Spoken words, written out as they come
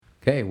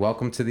Okay,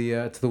 welcome to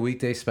the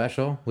weekday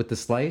special with the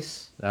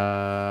slice.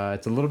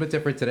 It's a little bit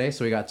different today,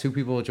 so we got two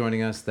people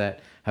joining us that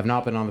have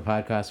not been on the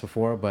podcast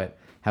before, but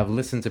have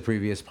listened to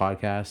previous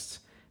podcasts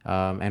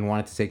and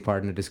wanted to take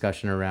part in a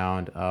discussion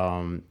around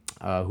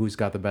who's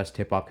got the best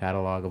hip hop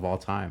catalog of all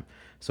time.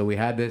 So we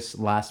had this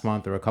last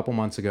month or a couple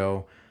months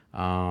ago,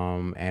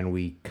 and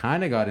we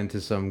kind of got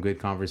into some good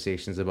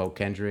conversations about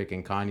Kendrick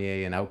and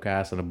Kanye and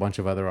Outkast and a bunch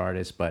of other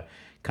artists, but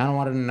kind of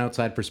wanted an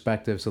outside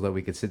perspective so that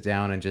we could sit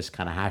down and just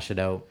kind of hash it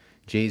out.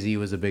 Jay-Z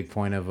was a big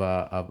point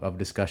of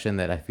discussion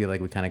that I feel like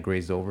we kind of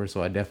grazed over,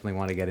 so I definitely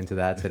want to get into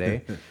that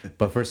today.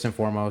 But first and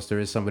foremost, there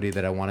is somebody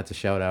that I wanted to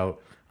shout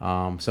out,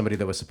 somebody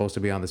that was supposed to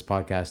be on this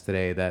podcast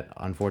today that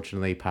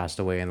unfortunately passed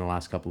away in the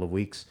last couple of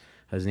weeks.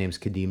 His name's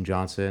Kadeem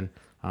Johnson.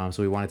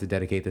 So we wanted to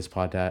dedicate this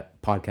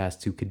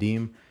podcast to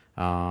Kadeem.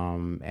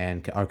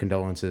 And our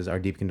condolences, our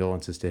deep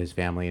condolences to his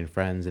family and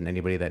friends, and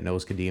anybody that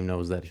knows Kadeem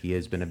knows that he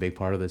has been a big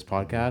part of this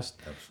podcast.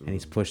 Absolutely. And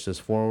he's pushed us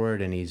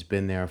forward, and he's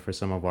been there for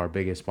some of our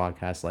biggest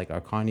podcasts like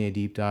our Kanye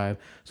deep dive.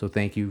 So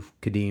thank you,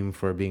 Kadeem,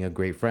 for being a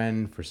great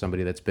friend, for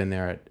somebody that's been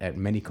there at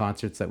many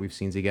concerts that we've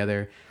seen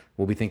together.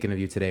 We'll be thinking of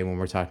you today when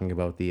we're talking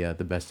about the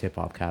best hip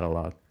hop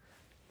catalog.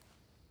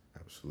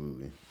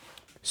 Absolutely.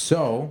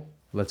 So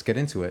let's get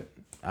into it.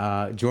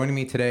 Joining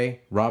me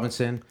today,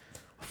 Robinson,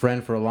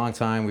 friend for a long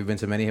time. We've been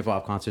to many hip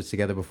hop concerts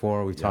together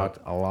before. We've talked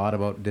a lot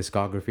about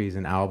discographies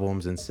and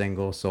albums and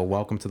singles. So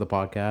welcome to the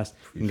podcast.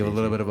 You can give a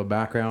little bit of a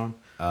background,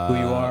 who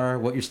you are,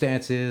 what your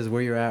stance is,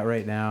 where you're at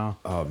right now.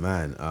 Oh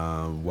man.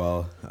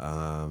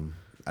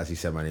 As he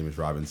said, my name is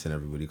Robinson.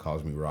 Everybody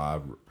calls me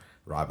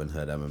Robin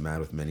Hood. I'm a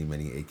man with many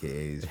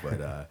AKAs.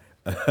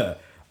 But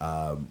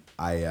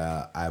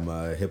I'm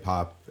a hip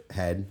hop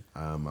head.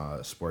 I'm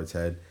a sports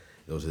head.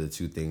 Those are the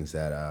two things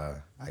that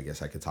I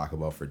guess I could talk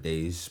about for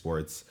days: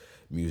 sports,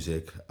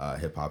 music,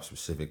 hip hop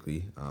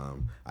specifically.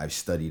 I've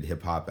studied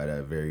hip hop at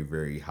a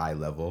very high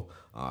level,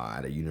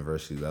 at a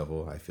university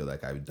level. I feel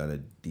like I've done a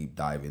deep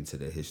dive into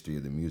the history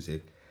of the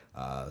music,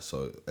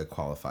 so it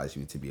qualifies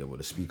me to be able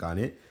to speak on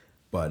it.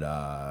 But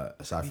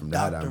aside from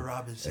that, Dr.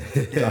 Robinson.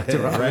 Dr.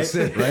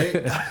 Robinson.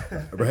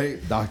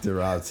 right, Dr.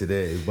 Rob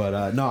today.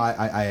 But no,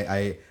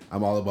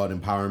 I'm all about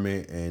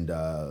empowerment and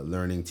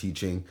learning,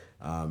 teaching,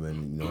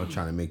 and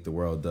trying to make the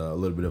world a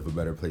little bit of a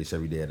better place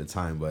every day at a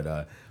time.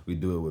 But we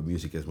do it with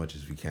music as much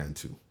as we can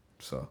too.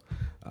 So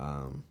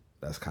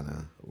that's kind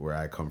of where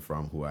I come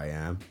from, who I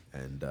am,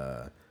 and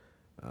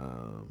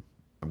I'm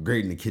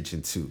great in the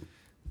kitchen too.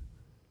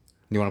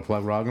 You want to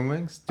plug Robin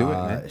Wings? Do it,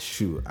 man.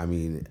 Shoot, I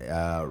mean,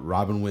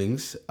 Robin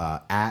Wings,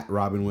 at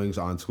Robin Wings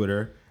on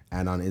Twitter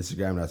and on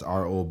Instagram. That's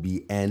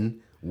ROBN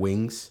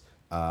Wings.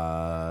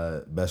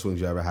 Best wings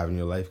you ever have in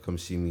your life. Come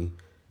see me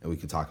and we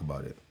can talk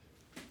about it.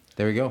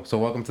 There we go. So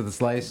welcome to the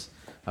slice.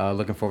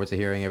 Looking forward to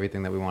hearing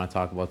everything that we want to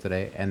talk about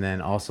today. And then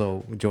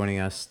also joining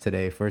us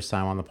today, first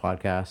time on the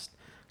podcast,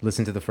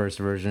 listen to the first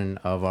version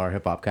of our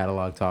hip hop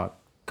catalog talk,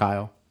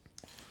 Kyle.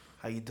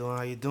 How you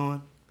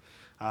doing?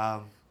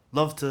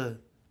 Love to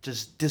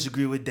just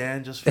disagree with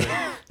Dan just for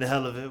the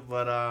hell of it,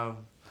 but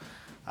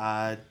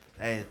I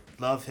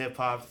love hip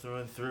hop through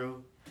and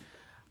through.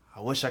 I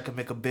wish I could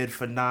make a bid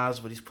for Nas,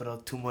 but he's put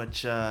out too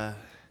much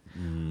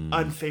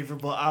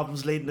unfavorable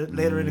albums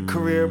later in the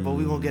career, but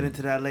we won't get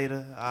into that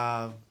later.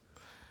 I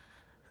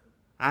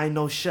ain't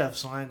no chef,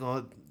 so I ain't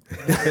gonna.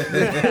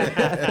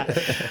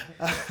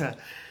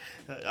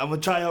 I'm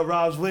gonna try out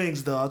Rob's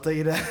wings, though. I'll tell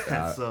you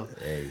that.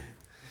 Hey.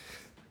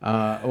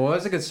 Well,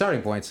 that's a good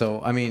starting point.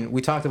 So, I mean,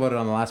 we talked about it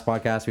on the last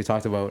podcast. We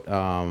talked about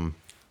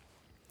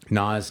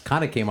Nas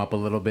kind of came up a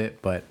little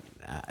bit, but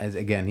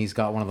again, he's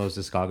got one of those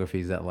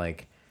discographies that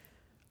like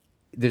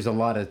there's a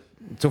lot of.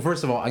 So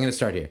first of all, I'm going to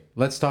start here.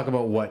 Let's talk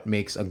about what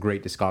makes a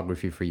great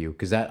discography for you,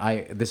 because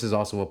this is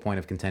also a point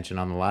of contention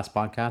on the last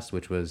podcast,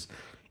 which was,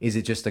 is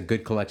it just a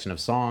good collection of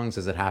songs?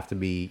 Does it have to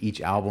be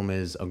each album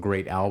is a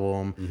great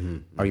album?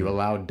 Mm-hmm. Are you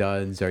allowed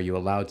duds? Are you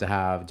allowed to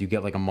have? Do you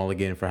get like a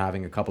mulligan for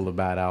having a couple of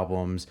bad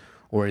albums?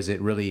 Or is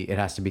it really, it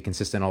has to be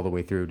consistent all the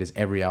way through? Does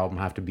every album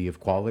have to be of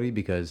quality?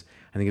 Because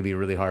I think it'd be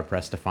really hard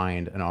pressed to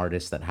find an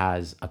artist that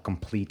has a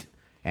complete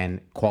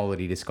and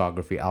quality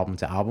discography album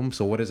to album.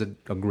 So what does a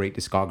great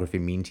discography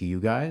mean to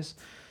you guys?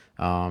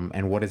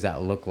 And what does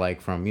that look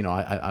like from,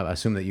 I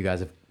assume that you guys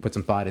have put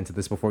some thought into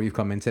this before you've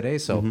come in today.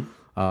 So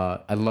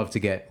I'd love to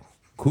get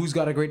who's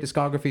got a great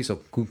discography.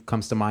 So who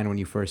comes to mind when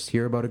you first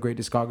hear about a great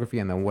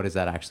discography? And then what does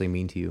that actually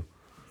mean to you?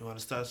 You want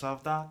to start us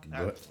off, Doc?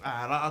 All right,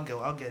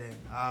 I'll get in.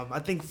 I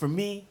think for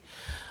me,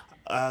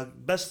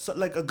 best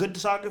like a good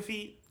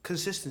discography,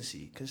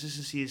 consistency.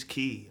 Consistency is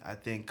key. I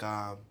think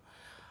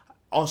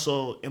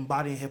also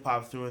embodying hip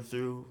hop through and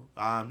through.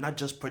 Not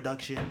just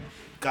production.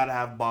 Gotta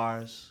have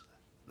bars.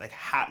 Like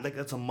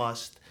that's a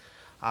must.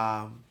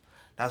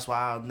 That's why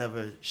I'll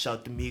never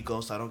shout the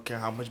Migos. I don't care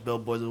how much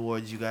Billboard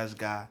awards you guys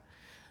got.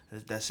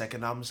 That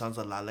second album sounds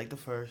a lot like the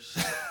first.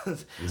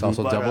 It's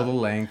also double the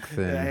length.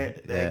 And,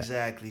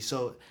 exactly.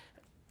 So,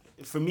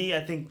 for me,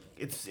 I think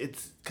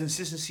it's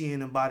consistency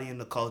in embodying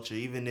the culture.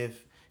 Even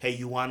if, hey,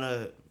 you want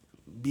to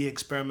be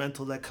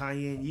experimental like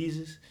Kanye and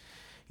Yeezus,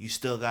 you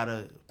still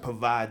gotta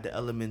provide the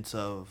elements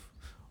of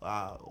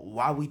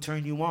why we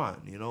turn you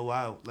on. You know,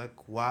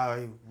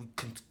 why we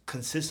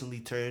consistently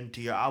turn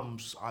to your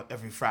albums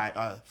every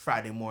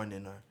Friday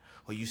morning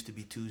or used to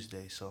be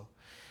Tuesday. So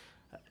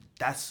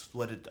that's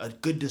what a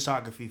good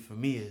discography for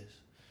me is.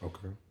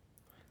 Okay.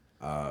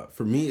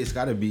 For me, it's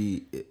got to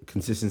be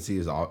consistency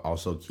is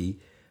also key.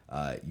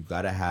 You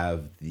got to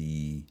have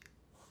the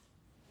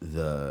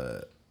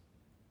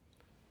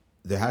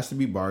there has to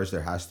be bars,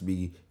 there has to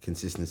be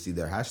consistency,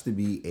 there has to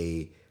be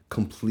a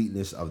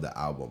completeness of the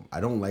album.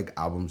 I don't like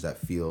albums that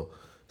feel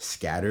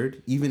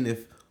scattered. Even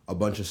if a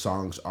bunch of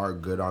songs are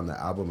good on the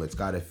album, it's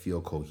got to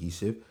feel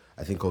cohesive.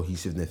 I think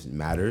cohesiveness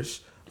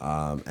matters.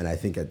 And I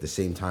think at the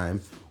same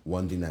time,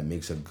 one thing that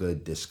makes a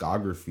good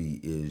discography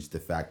is the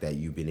fact that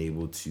you've been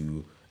able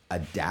to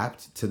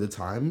adapt to the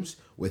times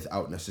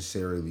without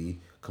necessarily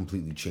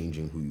completely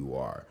changing who you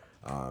are,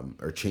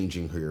 or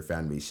changing who your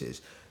fan base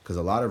is. Because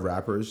a lot of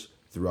rappers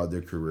throughout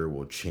their career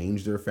will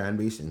change their fan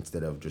base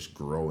instead of just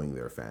growing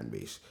their fan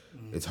base.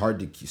 It's hard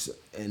to keep,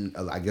 and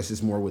I guess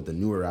it's more with the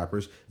newer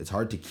rappers, it's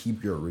hard to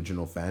keep your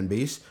original fan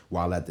base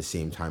while at the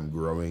same time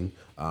growing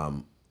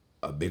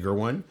a bigger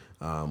one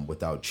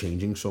without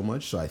changing so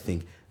much. So I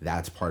think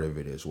that's part of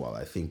it as well.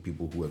 I think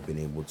people who have been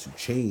able to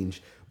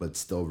change but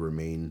still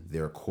remain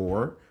their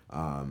core,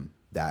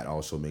 that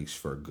also makes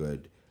for a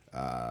good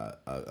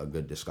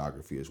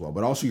discography as well.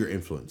 But also your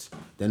influence.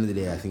 At the end of the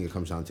day, I think it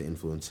comes down to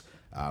influence.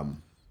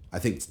 I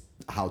think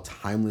how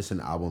timeless an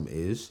album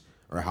is,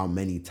 or how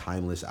many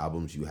timeless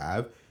albums you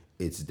have,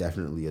 it's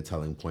definitely a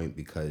telling point.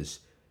 Because,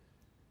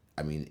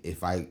 I mean,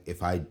 if I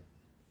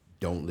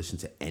don't listen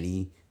to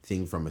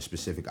anything from a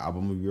specific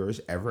album of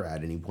yours ever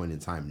at any point in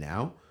time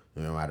now,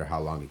 no matter how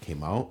long it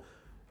came out,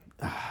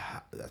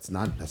 that's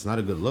not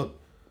a good look.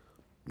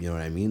 You know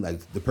what I mean?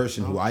 Like the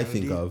person who I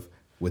think of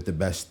with the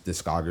best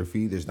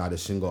discography, there's not a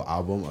single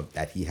album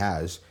that he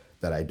has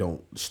that I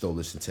don't still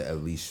listen to at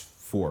least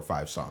 4 or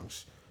 5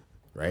 songs,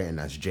 right? And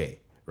that's Jay,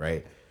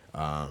 right?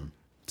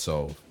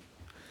 So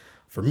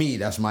for me,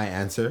 that's my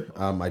answer.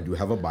 I do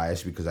have a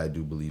bias because I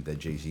do believe that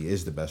Jay-Z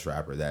is the best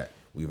rapper that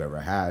we've ever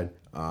had,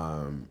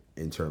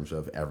 in terms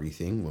of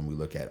everything when we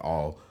look at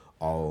all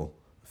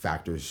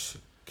factors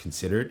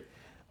considered.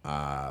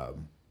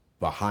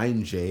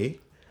 Behind Jay,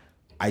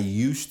 I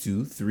used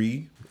to 4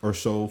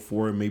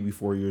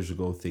 years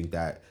ago think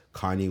that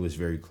Kanye was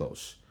very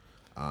close.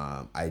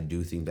 I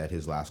do think that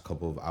his last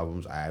couple of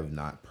albums I have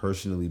not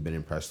personally been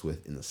impressed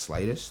with in the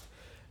slightest,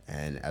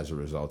 and as a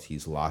result,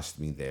 he's lost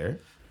me there.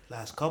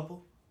 Last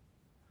couple?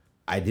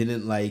 I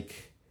didn't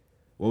like.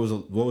 What was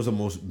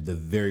the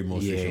very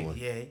most recent one?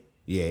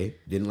 Yay.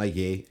 Didn't like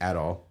Yay at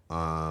all.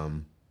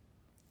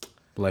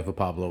 Life of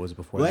Pablo was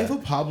before Life that.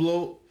 of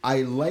Pablo,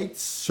 I liked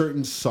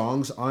certain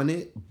songs on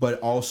it, but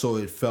also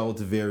it felt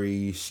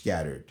very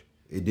scattered.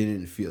 It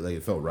didn't feel like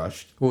it felt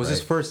rushed. What was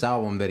his first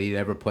album that he'd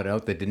ever put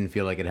out that didn't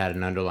feel like it had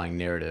an underlying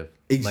narrative?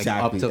 Exactly.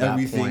 Like up to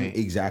that point,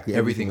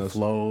 Everything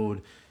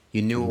flowed.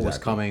 You knew what was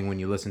coming when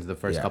you listened to the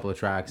first couple of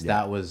tracks.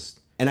 Yeah. That was...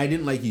 And I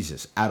didn't like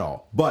Yeezus at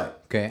all.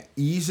 But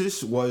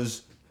Yeezus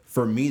was,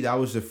 for me, that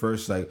was the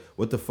first, like,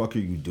 what the fuck are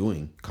you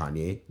doing,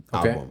 Kanye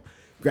album.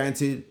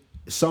 Granted,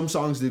 some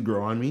songs did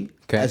grow on me.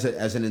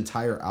 As an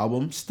entire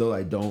album, still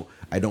I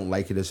don't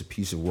like it as a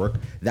piece of work.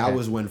 That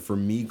was when, for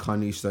me,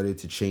 Kanye started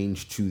to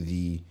change to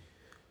the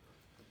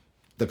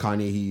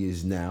Kanye he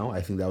is now. I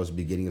think that was the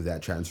beginning of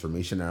that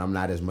transformation, and I'm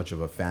not as much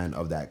of a fan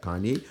of that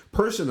Kanye.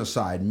 Person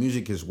aside,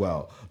 music as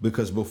well,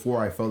 because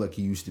before I felt like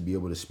he used to be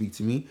able to speak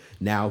to me.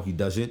 Now he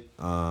doesn't.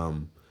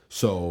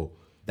 So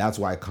that's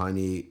why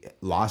Kanye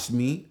lost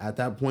me at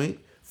that point.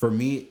 For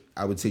me,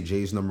 I would say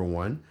Jay's number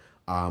one.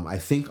 I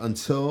think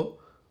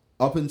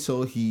up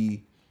until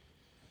he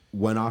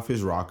went off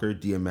his rocker,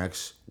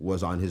 DMX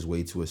was on his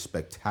way to a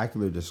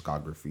spectacular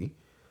discography.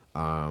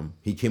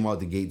 He came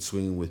out the gate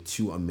swinging with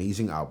 2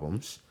 amazing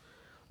albums,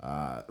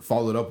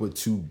 followed up with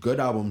 2 good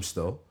albums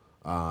still,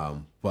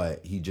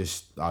 but he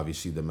just,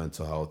 obviously the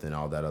mental health and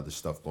all that other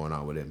stuff going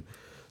on with him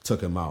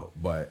took him out.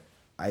 But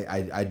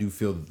I do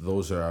feel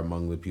those are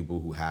among the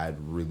people who had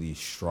really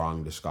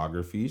strong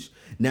discographies.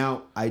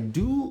 Now, I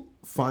do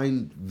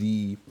find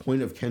the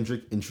point of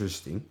Kendrick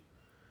interesting,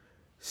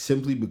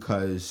 simply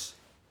because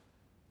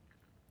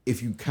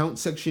if you count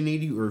Section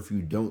 80 or if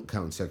you don't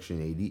count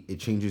Section 80, it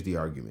changes the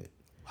argument.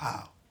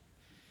 Wow.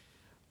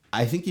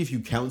 I think if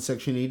you count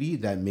Section 80,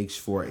 that makes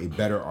for a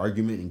better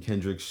argument in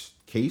Kendrick's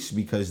case,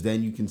 because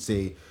then you can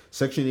say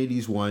Section 80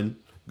 is 1,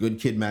 Good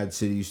Kid, Mad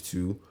City is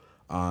 2,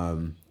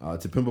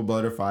 To Pimp a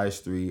Butterfly is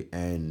 3,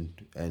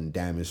 and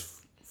Damn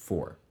is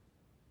 4.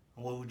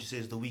 What would you say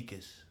is the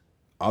weakest?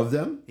 Of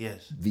them?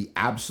 Yes. The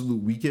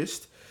absolute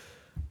weakest?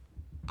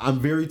 I'm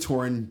very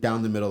torn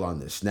down the middle on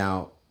this.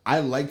 Now,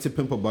 I like To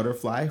Pimp a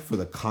Butterfly for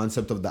the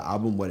concept of the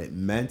album, what it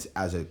meant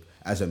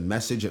as a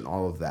message and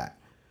all of that.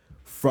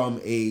 From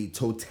a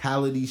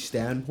totality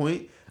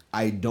standpoint,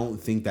 I don't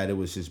think that it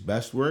was his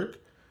best work,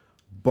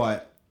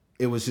 but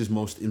it was his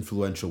most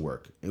influential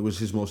work. It was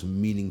his most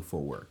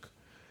meaningful work.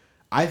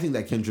 I think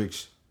that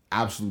Kendrick's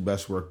absolute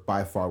best work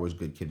by far was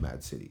Good Kid,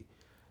 Mad City.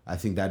 I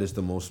think that is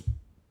the most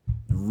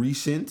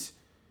recent,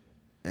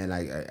 and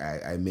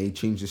I may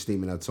change the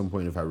statement at some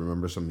point if I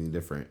remember something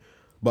different.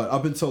 But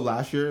up until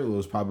last year, it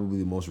was probably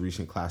the most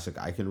recent classic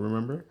I can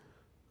remember.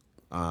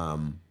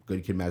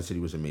 Good Kid, Mad City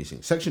was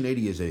amazing. Section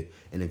 80 is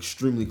an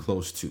extremely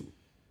close two.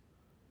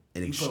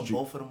 You put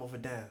both of them over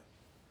Damn.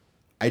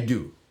 I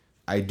do.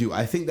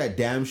 I think that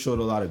Damn showed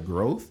a lot of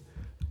growth.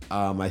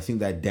 I think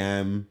that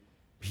Damn,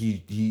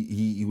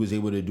 he was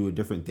able to do a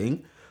different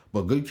thing.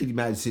 But Good Kid,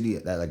 Mad City,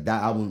 that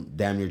album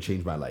damn near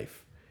changed my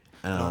life.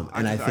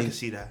 I can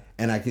see that.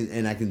 And I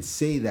can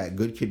say that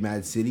Good Kid,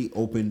 Mad City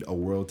opened a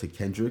world to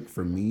Kendrick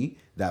for me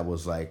that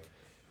was like,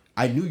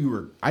 I knew you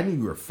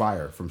were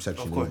fire from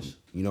Section 80.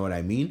 You know what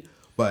I mean?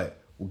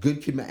 But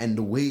Good Kid, and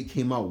the way it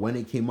came out, when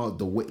it came out,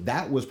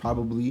 that was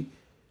probably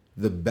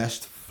the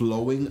best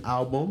flowing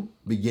album,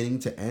 beginning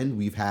to end,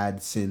 we've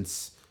had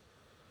since.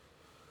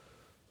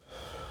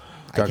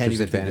 Dark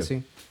Twisted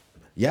Fantasy.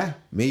 Yeah,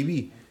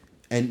 maybe.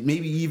 And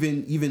maybe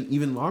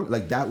even longer.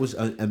 Like that was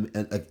an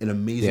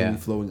amazingly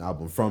flowing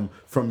album from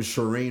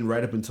Shireen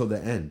right up until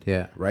the end.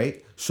 Yeah.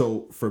 Right.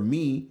 So for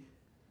me,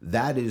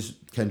 that is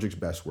Kendrick's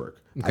best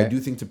work. Okay. I do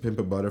think To Pimp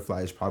a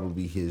Butterfly is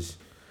probably his.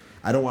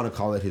 I don't want to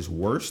call it his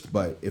worst,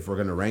 but if we're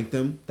gonna rank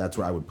them, that's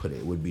where I would put it.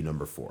 It would be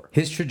number 4.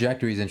 His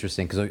trajectory is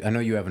interesting because I know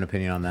you have an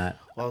opinion on that.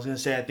 Well, I was gonna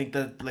say I think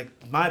that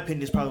my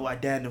opinion is probably why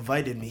Dan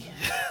invited me.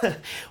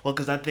 Well,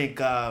 because I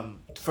think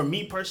for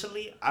me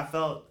personally, I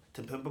felt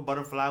To Pimp a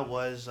Butterfly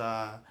was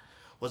a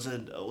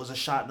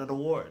shot at an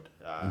award.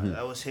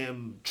 That was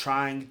him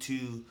trying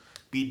to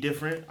be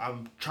different.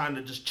 I'm trying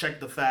to just check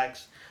the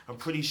facts. I'm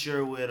pretty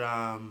sure with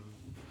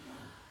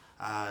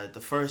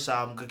the first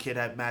album, Good Kid,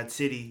 Mad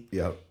City,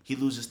 he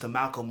loses to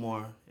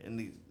Macklemore in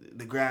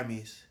the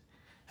Grammys,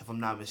 if I'm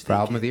not mistaken. For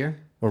album of the year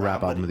or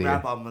rap album of the year?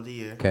 Rap album of the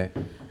year. Okay.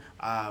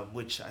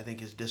 Which I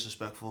think is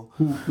disrespectful.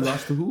 Who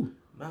lost to who?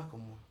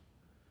 Macklemore.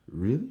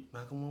 Really?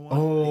 Macklemore won.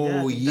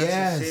 Oh, yeah,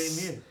 yes. That's the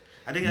same year.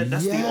 I think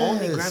that's the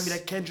only Grammy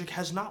that Kendrick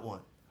has not won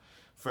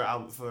for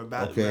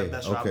best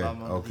rap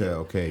album of the year.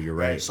 Okay, you're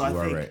right. So I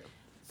think right.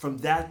 from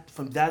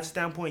that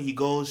standpoint, he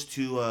goes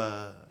to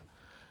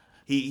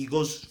he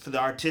goes for the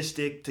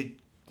artistic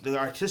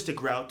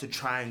route to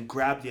try and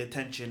grab the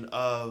attention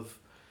of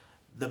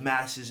the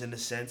masses in a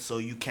sense. So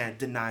You Can't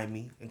Deny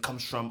Me, and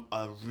comes from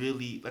a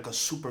really a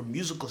super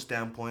musical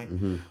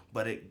standpoint,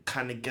 but it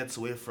kind of gets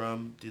away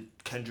from the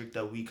Kendrick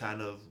that we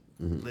kind of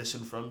listen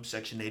from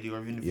Section 80,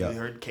 or even if you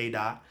heard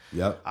K-Dot.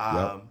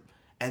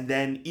 And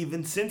then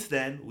even since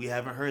then, we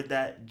haven't heard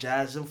that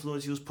jazz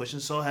influence he was pushing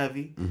so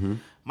heavy.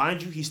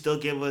 Mind you, he still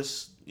gave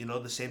us,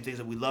 the same things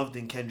that we loved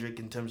in Kendrick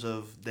in terms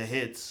of the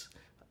hits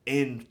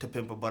in To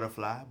Pimp a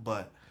Butterfly,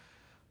 but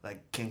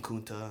like King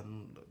Kunta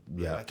and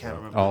I can't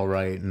remember. All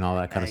Right and all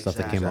that kind of stuff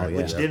that came out.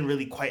 Which didn't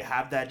really quite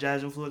have that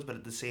jazz influence, but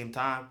at the same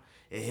time,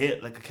 it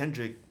hit like a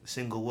Kendrick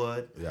single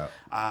would.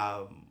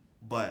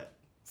 But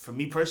for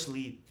me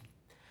personally,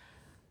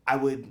 I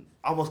would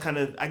almost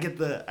I get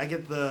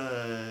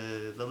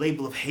the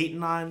label of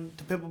hating on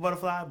To Pimp a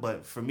Butterfly,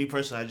 but for me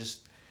personally,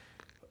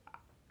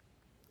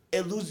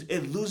 it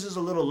loses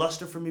a little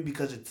luster for me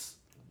because it's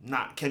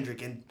not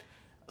Kendrick. And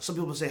some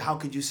people say, how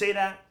could you say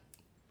that?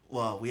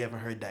 Well, we haven't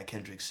heard that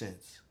Kendrick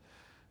since.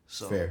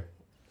 So fair.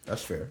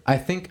 That's fair. I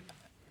think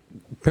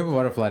Pimp a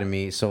Butterfly to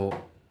me, so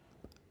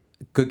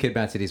Good Kid,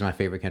 Mad City is my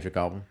favorite Kendrick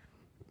album.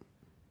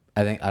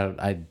 I think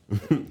I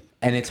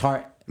and it's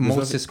hard.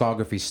 Most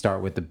discographies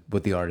start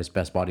with the artist's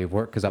best body of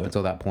work, because up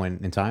until that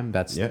point in time,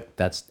 that's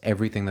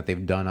everything that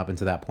they've done up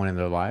until that point in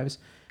their lives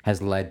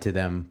has led to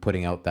them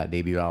putting out that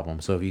debut album.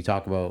 So if you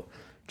talk about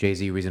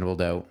Jay-Z, Reasonable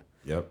Doubt,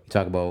 you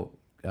talk about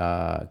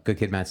Good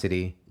Kid, Mad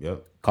City,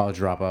 College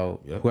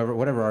Dropout,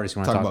 whatever artist you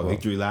want to talk about.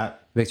 Victory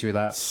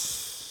Lap.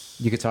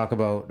 You could talk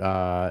about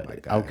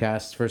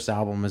Outkast's first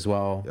album as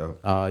well.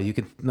 You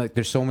could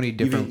there's so many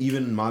different.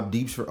 Even Mobb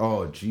Deep's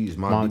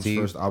Mobb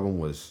Deep's first album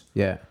was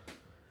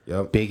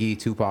Biggie,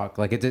 Tupac,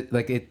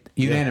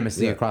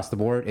 unanimously across the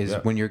board is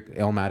when you're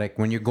Illmatic,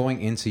 when you're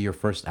going into your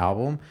first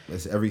album.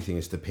 It's everything.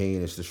 It's the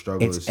pain. It's the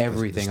struggle. It's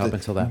everything up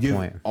until that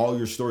point. All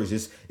your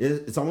stories.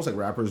 It's almost like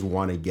rappers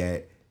want to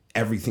get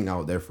everything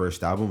out their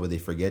first album, but they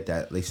forget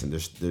that, listen,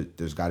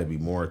 there's got to be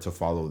more to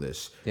follow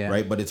this,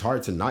 right? But it's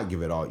hard to not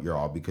give it your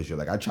all, because you're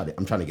like, I'm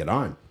trying to get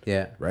on,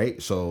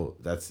 right? So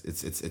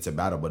it's a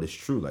battle, but it's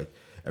true. Like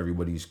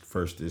everybody's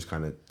first is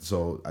kind of,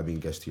 so I mean,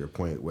 guess to your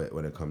point,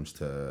 when it comes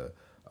to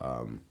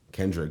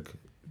Kendrick,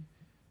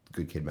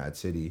 Good Kid, Mad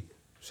City,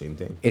 same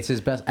thing. It's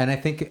his best, and I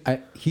think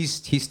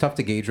he's tough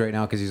to gauge right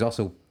now because he's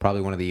also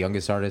probably one of the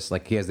youngest artists.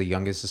 Like he has the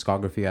youngest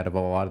discography out of a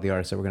lot of the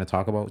artists that we're going to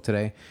talk about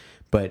today,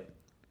 but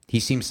he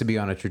seems to be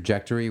on a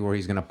trajectory where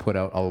he's going to put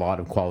out a lot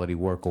of quality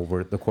work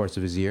over the course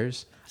of his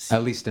years,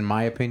 at least in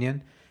my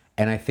opinion.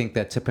 And I think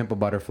that To Pimp a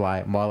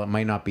Butterfly, while it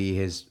might not be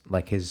his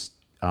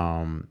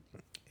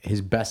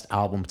best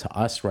album to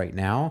us right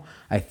now,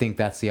 I think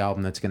that's the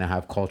album that's going to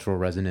have cultural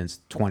resonance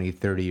 20,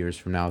 30 years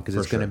from now, because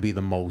it's going to be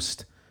the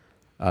most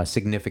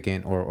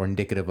significant or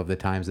indicative of the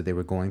times that they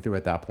were going through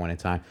at that point in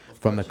time.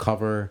 From the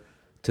cover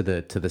to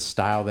the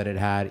style that it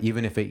had.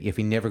 Even if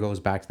he never goes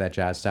back to that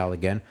jazz style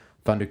again,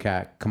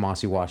 Thundercat,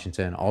 Kamasi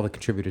Washington, all the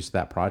contributors to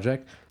that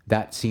project,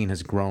 that scene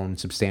has grown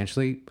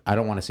substantially. I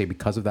don't want to say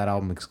because of that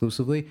album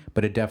exclusively,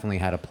 but it definitely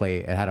had a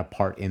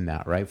part in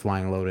that, right?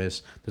 Flying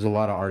Lotus. There's a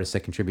lot of artists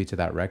that contribute to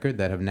that record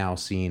that have now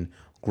seen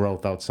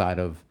growth outside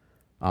of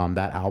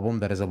that album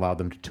that has allowed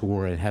them to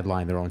tour and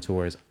headline their own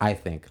tours. I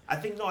think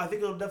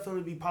it'll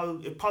definitely be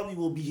it probably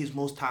will be his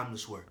most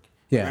timeless work.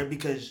 Yeah. Right?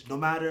 Because no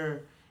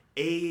matter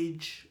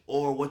age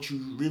or what you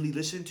really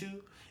listen to,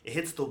 it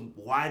hits the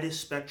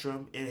widest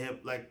spectrum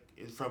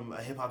from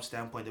a hip hop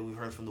standpoint that we've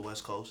heard from the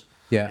West Coast.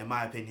 Yeah. In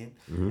my opinion.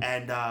 Mm-hmm.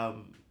 And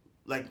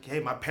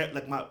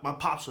my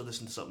pops would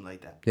listen to something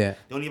like that. Yeah.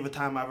 The only other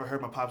time I ever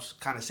heard my pops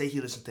kind of say he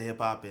listened to hip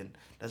hop, and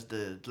that's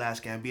the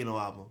last Gambino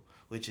album,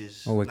 which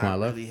is not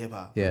really hip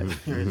hop. Yeah.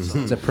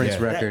 It's a Prince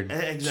record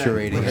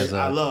curating as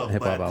a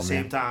hip hop album. But at the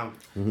same time,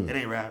 it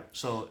ain't rap.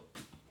 So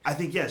I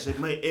think yes,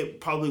 it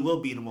probably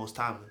will be the most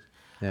timeless.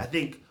 Yeah. I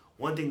think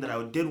one thing that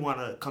I did want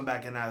to come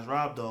back and ask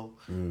Rob though,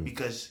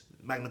 because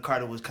Magna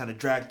Carta was kind of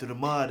dragged through the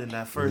mud in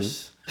that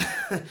first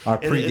our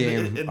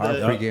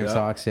pregame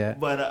talks, yeah.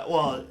 But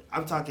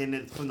I'm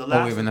talking from the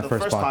last even the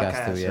first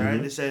podcast too, yeah. Right?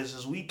 It says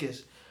his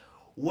weakest.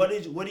 What do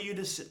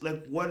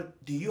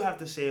you have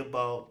to say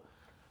about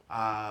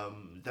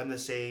them to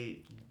say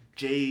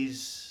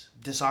Jay's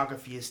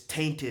discography is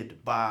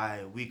tainted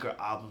by weaker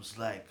albums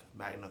like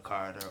Magna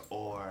Carta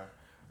or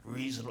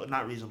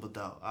Not Reasonable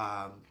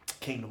Doubt,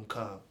 Kingdom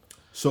Come?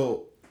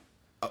 So,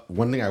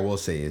 one thing I will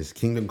say is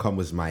Kingdom Come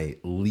was my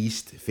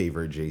least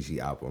favorite Jay-Z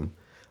album.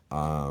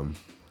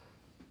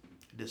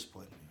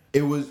 Disappointing.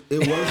 It was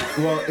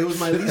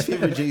my least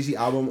favorite Jay-Z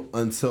album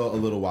until a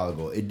little while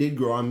ago. It did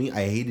grow on me.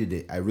 I hated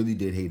it. I really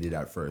did hate it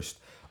at first.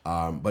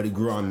 But it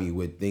grew on me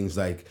with things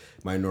like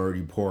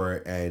Minority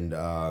Report and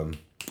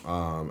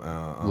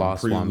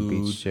Lost One,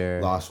 Beach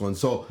Share. Lost One.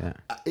 So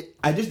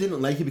I just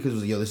didn't like it because it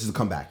was this is a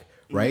comeback,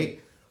 right?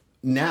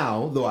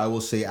 Now, though, I will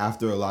say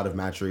after a lot of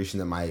maturation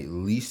that my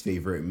least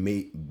favorite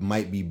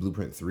might be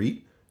Blueprint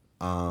 3.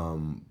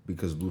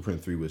 Because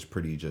Blueprint 3 was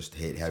pretty just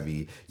hit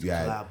heavy. You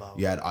had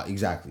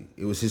exactly.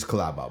 It was his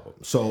collab album.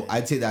 So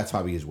I'd say that's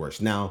probably his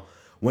worst. Now,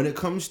 when it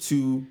comes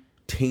to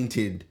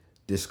tainted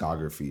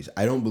discographies,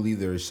 I don't believe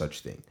there is such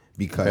thing.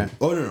 Because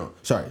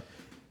sorry.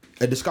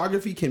 A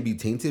discography can be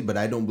tainted, but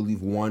I don't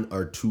believe 1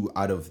 or 2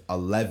 out of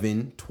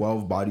 11,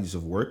 12 bodies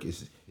of work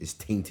is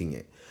tainting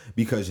it.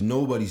 Because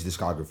nobody's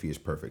discography is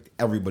perfect.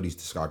 Everybody's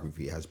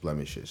discography has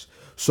blemishes.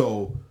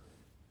 So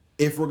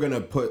if we're going to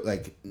put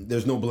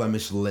there's no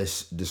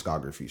blemish-less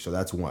discography. So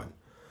that's one.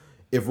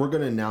 If we're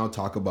going to now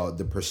talk about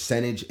the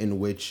percentage in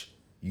which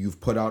you've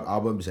put out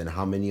albums and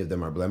how many of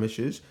them are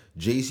blemishes,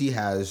 Jay-Z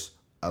has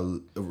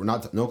no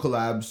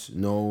collabs,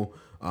 no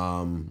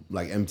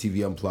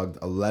MTV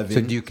Unplugged, 11.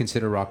 So do you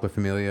consider Rock La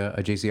Familia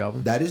a Jay-Z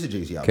album? That is a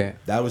Jay-Z album. Okay.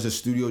 That was a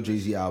studio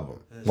Jay-Z album.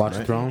 Watch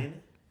the Throne?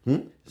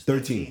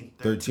 13.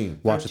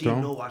 Watch the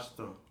Throne? No Watch the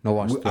Throne. No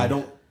Watch the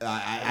Throne.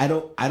 I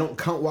don't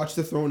count Watch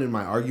the Throne in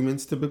my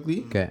arguments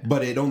typically. Okay.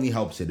 But it only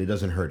helps it. It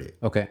doesn't hurt it.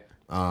 Okay.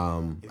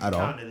 If you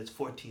count it, it's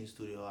 14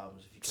 studio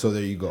albums. So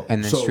there you go.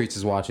 And then Streets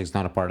is Watching is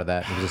not a part of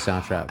that. It was a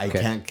soundtrack. I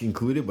can't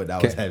include it, but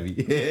that was heavy.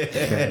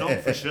 No,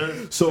 for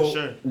sure.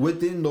 So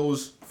within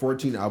those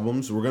 14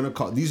 albums, we're gonna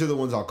call these are the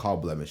ones I'll call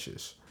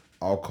blemishes.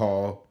 I'll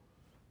call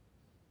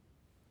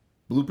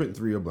Blueprint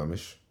 3 a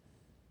blemish.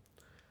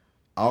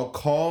 I'll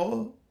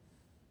call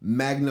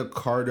Magna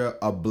Carta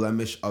a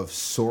blemish of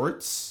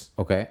sorts.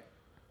 Okay.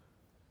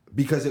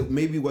 Because it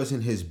maybe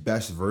wasn't his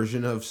best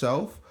version of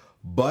self,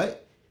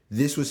 but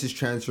this was his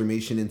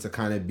transformation into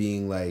kind of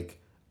being like,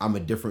 I'm a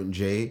different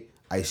Jay.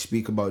 I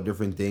speak about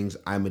different things.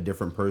 I'm a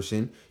different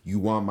person. You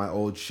want my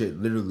old shit.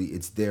 Literally,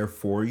 it's there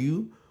for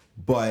you.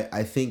 But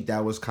I think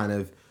that was kind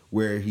of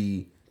where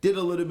he did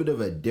a little bit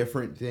of a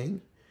different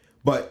thing.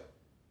 But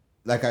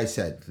like I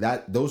said,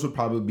 those would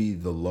probably be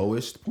the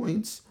lowest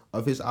points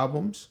of his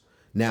albums.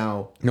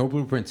 Now, no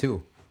Blueprint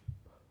 2.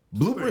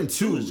 Blueprint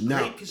 2 is now.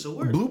 great piece of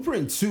work.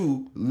 Blueprint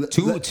 2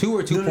 2 or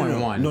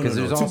 2.1 because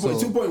there's also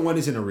 2.1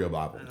 isn't a real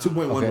album.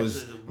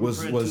 2.1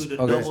 was the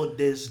double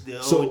disc, the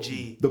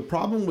OG. The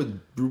problem with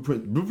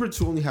Blueprint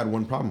 2 only had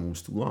one problem. It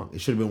was too long.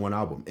 It should have been one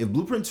album. If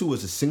Blueprint 2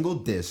 was a single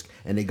disc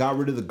and they got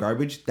rid of the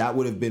garbage, that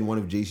would have been one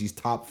of Jay-Z's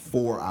top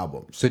 4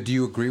 albums. So do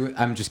you agree with?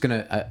 I just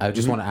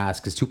want to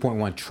ask because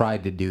 2.1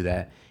 tried to do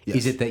that. Yes.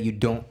 Is it that you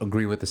don't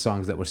agree with the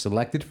songs that were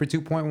selected for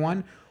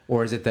 2.1?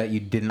 Or is it that you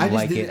didn't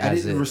like it? I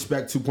didn't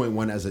respect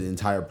 2.1 as an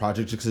entire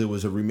project because it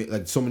was a remix.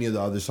 Like so many of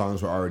the other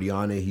songs were already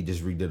on it. He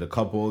just redid a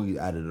couple. He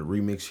added a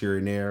remix here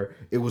and there.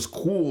 It was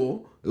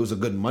cool. It was a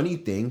good money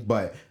thing,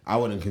 but I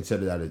wouldn't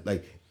consider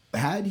that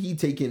had he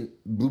taken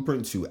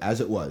Blueprint 2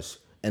 as it was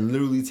and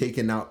literally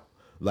taken out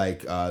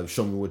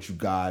Show Me What You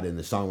Got and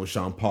the song with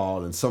Sean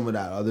Paul and some of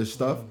that other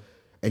stuff,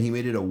 and he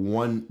made it a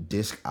 1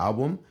 disc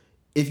album.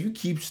 If you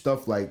keep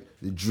stuff like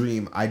The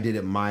Dream, I Did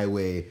It My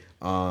Way.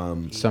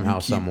 Somehow,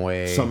 some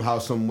way, the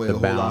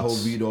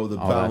bounce, Hola, the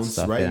bounce,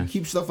 stuff, right? Yeah. You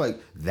keep stuff like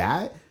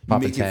that. You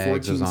Poppin' make it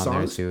Tags 14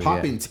 songs. Too,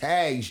 Poppin'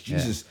 Tags,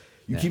 Jesus.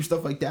 You keep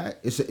stuff like that.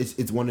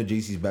 It's one of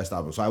Jay-Z's best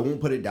albums. So I won't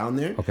put it down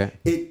there. Okay.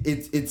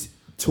 It's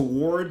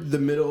toward the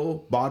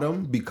middle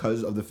bottom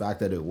because of the fact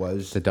that it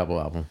was the double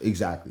album.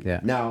 Exactly. Yeah.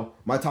 Now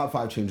my top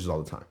 5 changes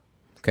all the time.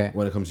 Okay.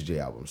 When it comes to Jay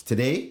albums,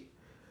 today,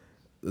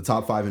 the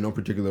top 5 in no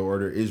particular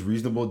order is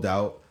Reasonable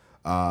Doubt,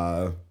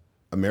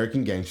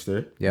 American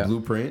Gangster,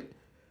 Blueprint,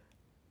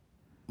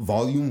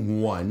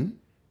 Volume 1.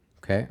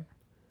 Okay.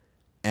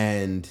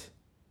 And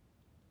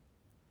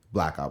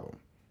Black Album.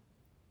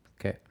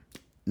 Okay.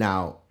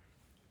 Now,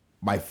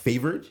 my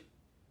favorite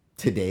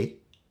today,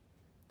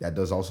 that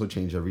does also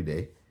change every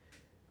day,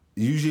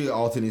 usually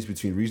alternates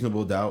between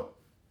Reasonable Doubt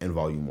and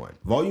Volume 1.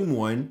 Volume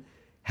 1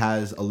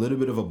 has a little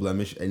bit of a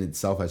blemish in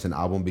itself as an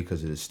album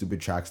because of the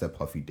stupid tracks that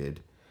Puffy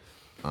did.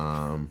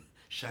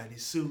 Shiny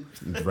suit.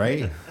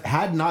 Right?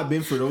 Had not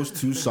been for those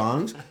 2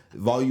 songs,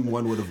 Volume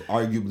 1 would have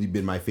arguably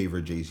been my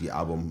favorite Jay-Z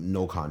album,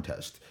 no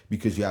contest.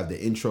 Because you have the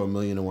intro,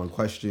 1,000,001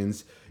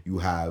 Questions. You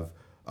have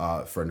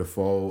Friend or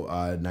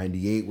Foe,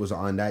 98 was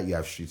on that. You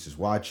have Streets is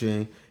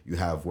Watching. You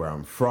have Where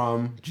I'm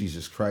From.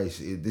 Jesus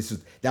Christ.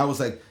 That was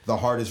like the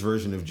hardest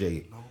version of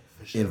Jay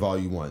in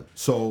Volume 1.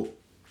 So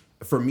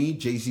for me,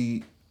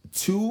 Jay-Z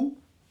 2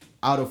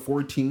 out of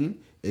 14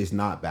 is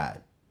not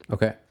bad.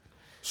 Okay.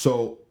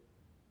 So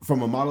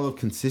from a model of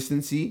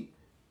consistency,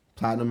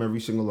 platinum every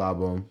single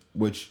album,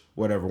 which,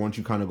 whatever, once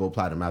you kind of go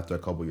platinum after a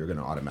couple, you're going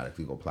to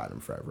automatically go platinum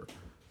forever.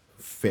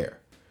 Fair.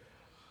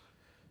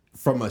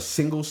 From a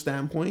single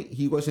standpoint,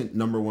 he wasn't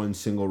number one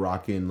single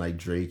rocking like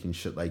Drake and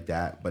shit like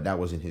that, but that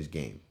wasn't his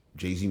game.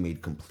 Jay-Z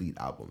made complete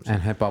albums.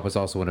 And hip hop was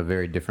also in a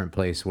very different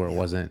place where it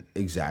wasn't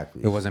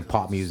exactly. It wasn't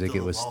pop music.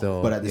 It was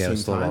still. But at the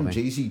same time,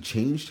 Jay-Z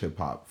changed hip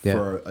hop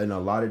in a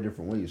lot of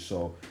different ways.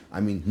 So I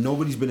mean,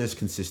 nobody's been as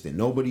consistent.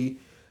 Nobody,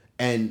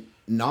 and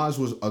Nas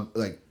was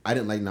I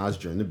didn't like Nas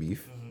during the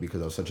beef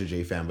because I was such a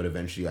Jay fan, but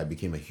eventually I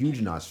became a huge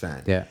Nas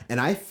fan. Yeah.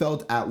 And I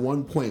felt at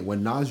one point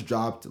when Nas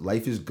dropped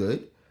 "Life Is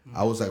Good,"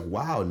 I was like,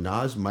 wow,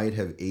 Nas might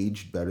have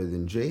aged better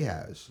than Jay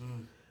has.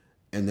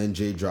 And then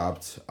Jay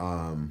dropped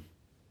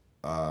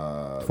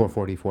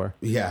 444.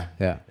 Yeah.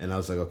 Yeah. And I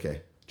was like,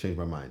 okay, changed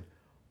my mind.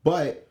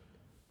 But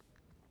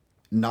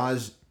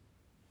Nas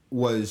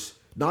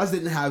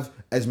didn't have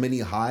as many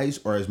highs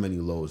or as many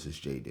lows as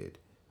Jay did.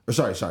 Or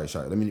sorry.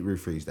 Let me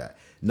rephrase that.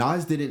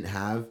 Nas didn't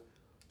have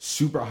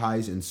super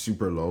highs and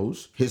super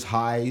lows. His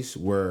highs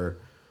were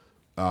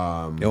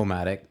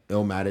Illmatic.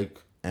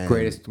 And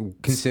greatest,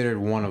 considered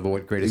one of the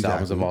greatest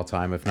albums of all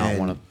time, if not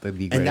one of the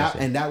greatest.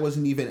 And that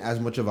wasn't even as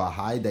much of a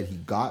high that he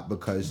got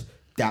because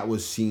that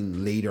was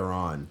seen later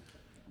on.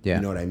 Yeah.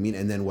 You know what I mean?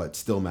 And then what?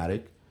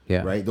 Stillmatic.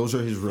 Yeah. Right? Those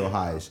are his real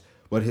highs.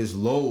 But his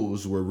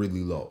lows were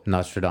really low.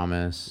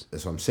 Nostradamus.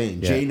 That's what I'm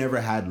saying. Yeah. Jay never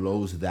had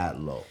lows that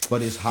low.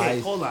 But his highs... Hey,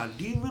 hold on.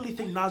 Do you really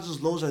think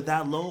Nas's lows are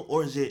that low?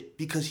 Or is it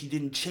because he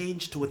didn't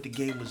change to what the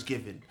game was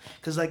given?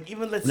 Because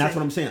even let's say... That's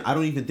what I'm saying. I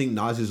don't even think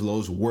Nas's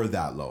lows were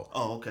that low.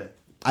 Oh, okay.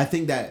 I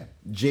think that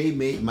Jay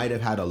might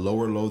have had a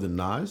lower low than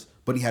Nas,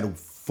 but he had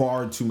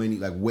far too many,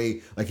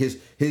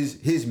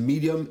 his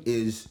medium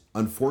is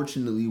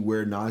unfortunately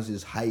where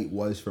Nas's height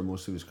was for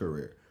most of his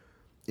career,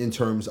 in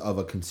terms of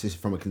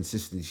from a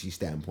consistency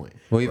standpoint.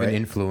 Well, even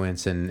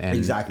influence and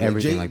exactly.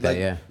 everything Jay, like that,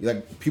 yeah.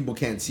 Like people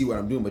can't see what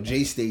I'm doing, but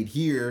Jay stayed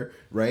here,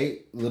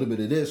 right? A little bit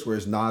of this,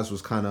 whereas Nas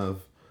was kind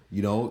of,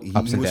 he was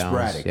downs,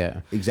 sporadic.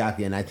 yeah.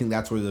 Exactly, and I think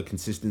that's where the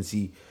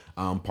consistency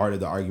part of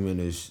the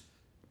argument is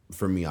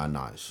for me on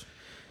Nas.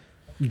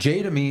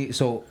 Jay to me,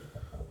 so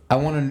I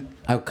kind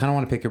of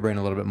want to pick your brain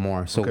a little bit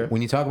more. So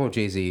when you talk about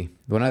Jay-Z,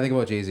 when I think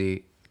about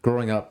Jay-Z,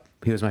 growing up,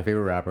 he was my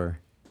favorite rapper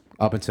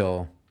up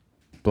until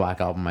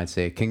Black Album, I'd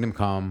say. Kingdom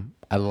Come,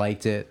 I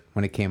liked it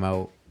when it came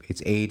out.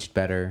 It's aged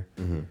better.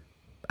 Mm-hmm.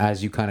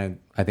 As you kind of,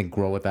 I think,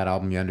 grow with that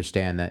album, you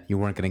understand that you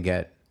weren't going to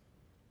get...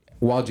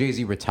 While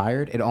Jay-Z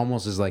retired, it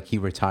almost is like he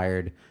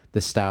retired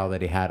the style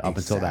that he had up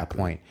until that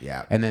point.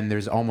 Yeah. And then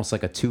there's almost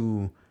like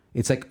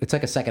it's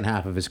like a second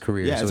half of his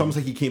career. Yeah, so it's almost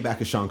like he came back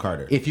as Sean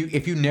Carter. If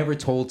you never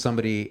told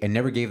somebody and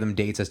never gave them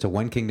dates as to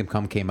when Kingdom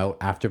Come came out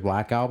after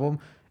Black Album,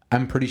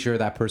 I'm pretty sure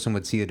that person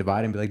would see a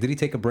divide and be like, did he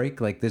take a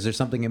break? Like, is there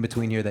something in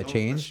between here that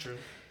changed? That's true.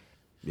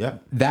 Yeah.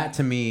 That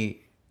to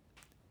me,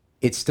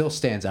 it still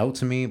stands out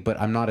to me,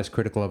 but I'm not as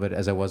critical of it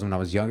as I was when I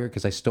was younger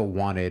because I still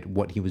wanted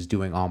what he was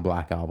doing on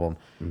Black Album.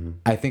 Mm-hmm.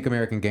 I think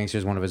American Gangster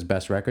is one of his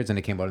best records, and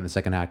it came out in the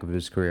second half of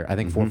his career. I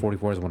think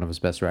 444 is one of his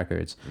best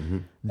records. Mm-hmm.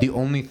 The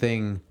only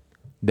thing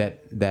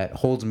that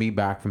holds me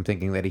back from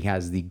thinking that he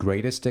has the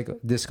greatest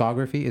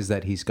discography is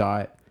that he's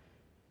got...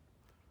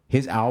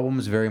 His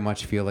albums very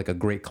much feel like a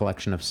great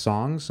collection of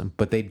songs,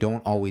 but they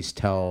don't always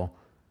tell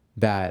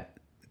that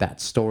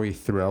story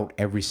throughout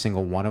every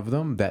single one of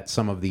them that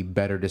some of the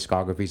better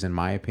discographies, in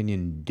my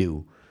opinion,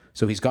 do.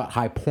 So he's got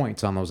high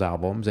points on those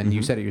albums, and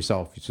you said it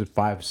yourself. It's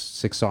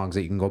 5-6 songs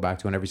that you can go back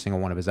to on every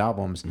single one of his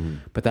albums,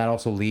 but that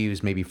also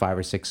leaves maybe 5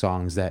 or 6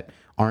 songs that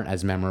aren't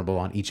as memorable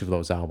on each of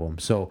those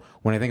albums. So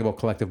when I think about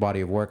collective body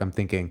of work, I'm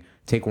thinking,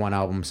 take one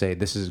album, say,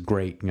 this is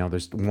great.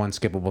 There's one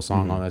skippable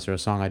song on this or a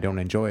song I don't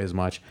enjoy as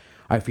much.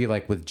 I feel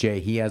like with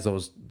Jay, he has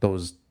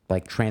those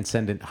like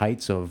transcendent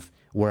heights of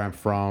Where I'm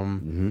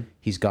From.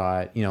 He's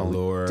got, you know,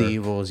 Allure. The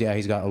Evils. Yeah,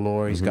 he's got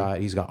Allure. He's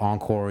got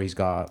Encore. He's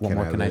got What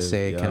More Can I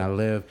Say? Can I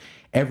Live?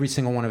 Every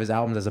single one of his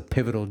albums has a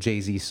pivotal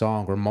Jay-Z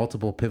song or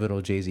multiple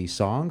pivotal Jay-Z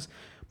songs.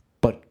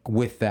 But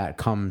with that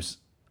comes,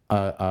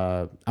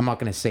 I'm not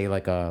going to say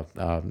like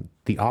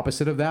the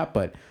opposite of that,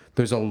 but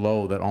there's a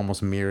low that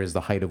almost mirrors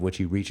the height of which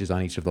he reaches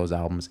on each of those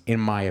albums, in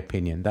my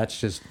opinion. That's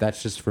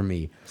just for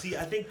me. See,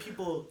 I think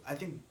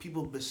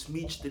people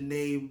besmirch the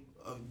name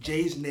of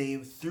Jay's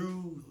name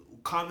through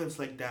comments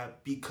like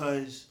that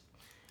because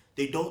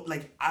they don't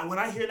like. When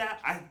I hear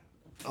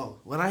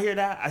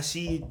that, I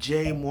see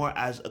Jay more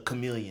as a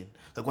chameleon.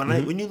 Like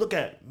when you look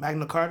at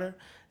Magna Carta,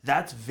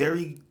 that's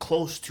very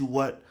close to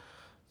what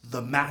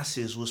the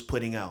masses was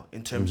putting out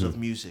in terms of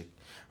music,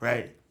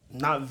 right?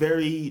 Not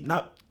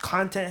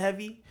content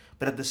heavy,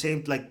 but at the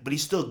same but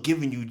he's still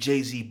giving you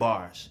Jay-Z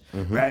bars,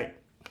 right?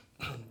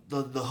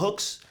 The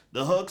hooks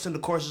and the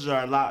choruses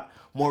are a lot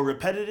more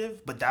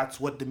repetitive, but that's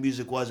what the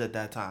music was at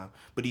that time.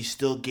 But he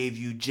still gave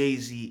you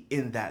Jay-Z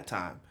in that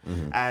time.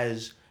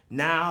 As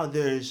now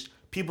there's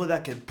people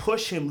that can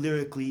push him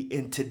lyrically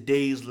in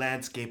today's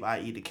landscape,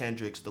 i.e. the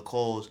Kendricks, the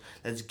Coles,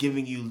 that's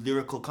giving you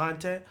lyrical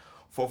content.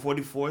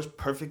 444 is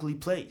perfectly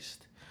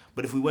placed.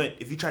 But if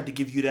you tried to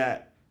give you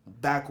that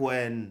back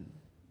when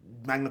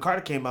Magna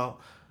Carta came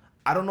out,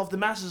 I don't know if the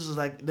masses is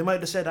like, they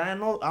might have said, I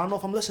don't know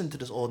if I'm listening to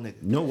this old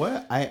nigga. You know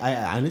what? I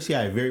honestly,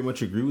 I very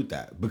much agree with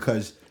that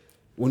because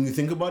when you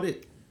think about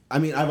it, I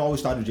mean, I've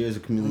always thought of Jay as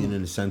a chameleon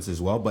in a sense as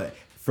well, but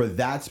for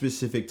that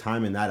specific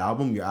time in that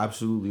album, you're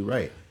absolutely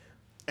right.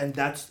 And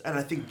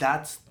I think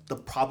that's the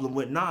problem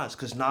with Nas,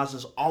 because Nas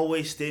has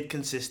always stayed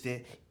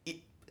consistent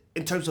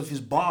in terms of his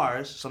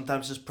bars.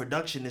 Sometimes his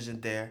production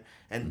isn't there,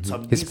 and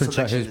his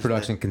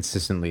production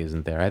consistently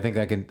isn't there. I think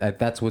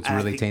that's what's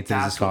really tainted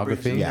his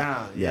discography.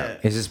 Yeah.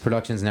 Is his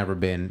production's never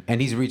been, and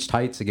he's reached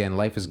heights again.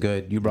 Life is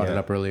Good. You brought it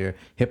up earlier.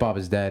 Hip Hop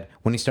is Dead.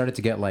 When he started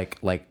to get like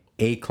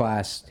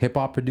A-class hip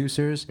hop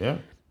producers. Yeah.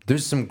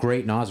 There's some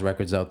great Nas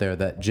records out there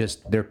that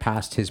just they're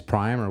past his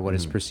prime or what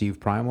his perceived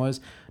prime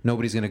was.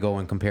 Nobody's gonna go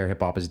and compare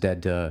Hip Hop is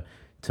Dead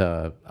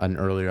to an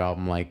earlier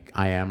album like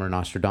I Am or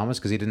Nostradamus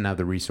because he didn't have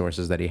the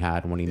resources that he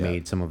had when he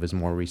made some of his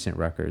more recent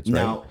records.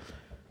 Right? Now,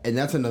 and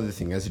that's another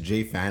thing. As a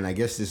Jay fan, I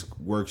guess this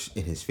works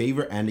in his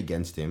favor and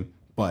against him,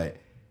 but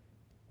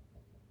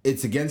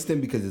it's against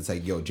him because it's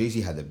like, yo, Jay-Z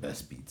had the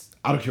best beats.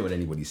 I don't care what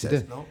anybody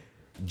says. No.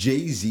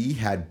 Jay-Z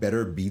had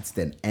better beats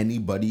than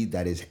anybody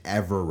that has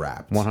ever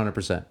rapped.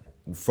 100%.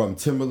 From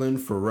Timbaland,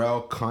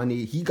 Pharrell,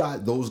 Kanye, he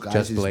got those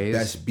guys his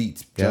best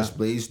beats. Yeah. Just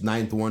Blaze,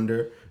 Ninth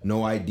Wonder,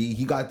 No ID.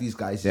 He got these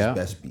guys his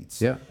best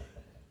beats. Yeah.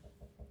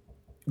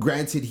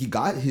 Granted, he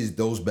got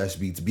those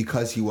best beats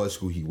because he was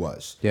who he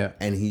was. Yeah.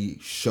 And he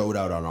showed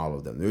out on all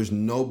of them. There's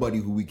nobody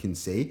who we can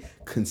say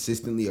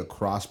consistently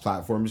across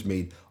platforms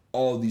made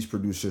all these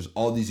producers,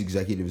 all these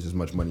executives as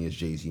much money as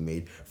Jay-Z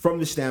made, from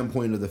the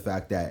standpoint of the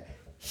fact that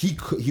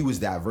he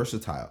was that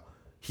versatile.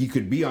 He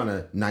could be on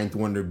a Ninth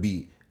Wonder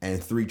beat,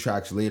 and 3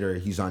 tracks later,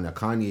 he's on a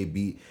Kanye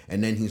beat,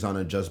 and then he's on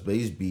a Just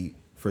Blaze beat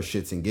for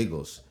shits and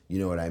giggles. You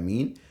know what I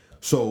mean?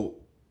 So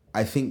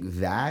I think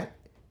that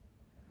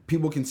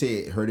people can say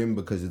it hurt him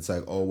because it's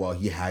like, oh, well,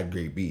 he had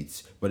great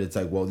beats. But it's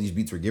like, well, these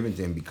beats were given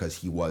to him because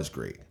he was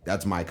great.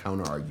 That's my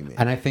counter argument.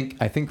 And I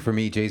think for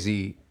me,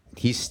 Jay-Z,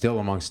 he's still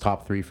amongst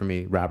top 3 for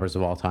me rappers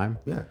of all time.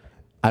 Yeah.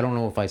 I don't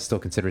know if I still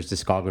consider his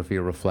discography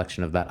a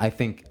reflection of that. I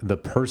think the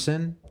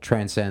person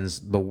transcends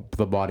the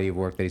body of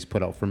work that he's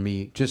put out. For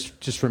me,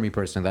 just for me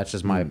personally, that's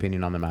just my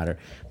opinion on the matter.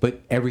 But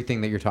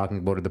everything that you're talking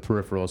about are the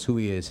peripherals, who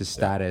he is, his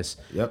status,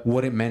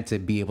 what it meant to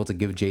be able to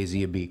give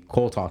Jay-Z a beat.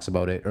 Cole talks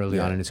about it early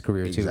on in his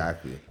career too.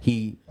 Exactly.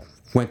 He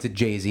went to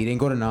Jay-Z. He didn't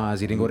go to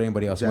Nas. He didn't go to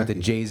anybody else. Exactly. He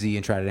went to Jay-Z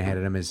and tried to hand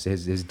him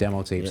his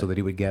demo tape so that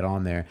he would get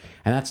on there.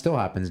 And that still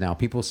happens now.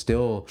 People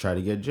still try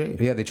to get Jay.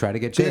 Yeah, they try to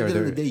get Jay. At the end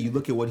of the day, you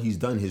look at what he's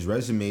done. His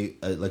resume,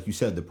 like you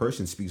said, the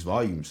person speaks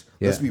volumes.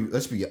 Yeah.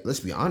 Let's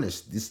be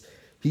honest.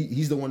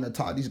 He's the one that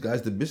taught these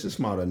guys the business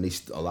model,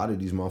 and a lot of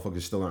these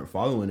motherfuckers still aren't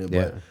following it.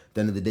 But at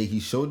the end of the day, he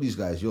showed these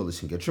guys, yo,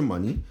 listen, get your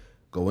money,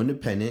 go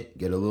independent,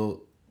 get a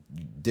little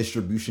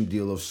distribution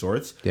deal of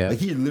sorts. Yeah. Like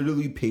he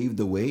literally paved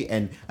the way,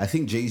 and I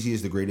think Jay-Z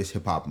is the greatest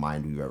hip hop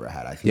mind we've ever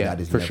had. I think that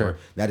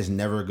is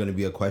never going to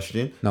be a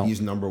question. No.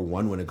 He's number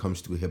one when it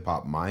comes to hip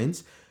hop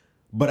minds.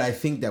 But I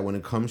think that when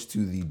it comes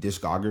to the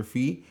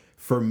discography,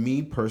 for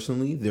me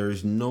personally, there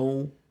is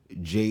no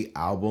Jay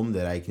album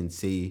that I can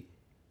say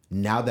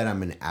now that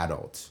I'm an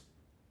adult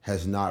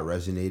has not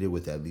resonated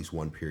with at least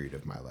one period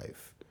of my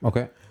life.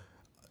 Okay.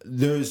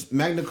 There's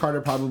Magna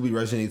Carta probably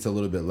resonates a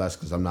little bit less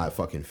because I'm not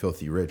fucking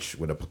filthy rich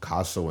with a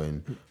Picasso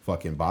and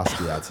fucking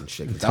Basquiat's and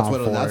shit. That's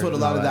what a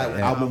lot of that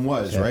album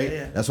was, right?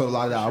 Yeah. That's what a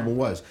lot of that album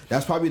was.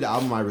 That's probably the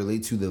album I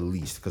relate to the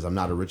least because I'm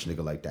not a rich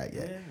nigga like that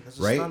yet,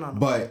 right?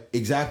 But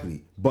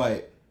exactly,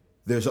 but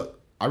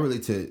I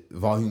relate to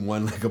Volume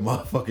 1 like a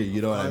motherfucker.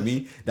 You know what I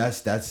mean?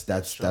 That's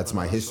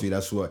my history.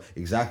 That's who I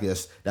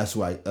am. That's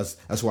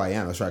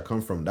where I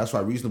come from. That's why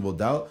Reasonable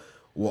Doubt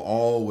will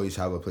always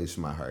have a place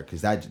in my heart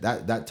because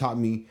that taught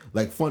me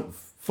like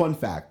fun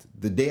fact: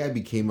 the day I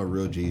became a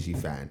real Jay-Z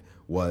fan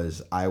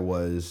was I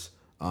was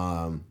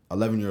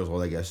 11 years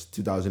old, I guess,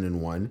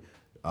 2001.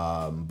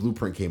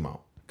 Blueprint came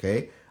out.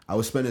 Okay, I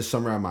was spending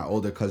summer at my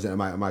older cousin,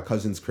 at my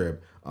cousin's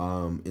crib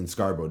in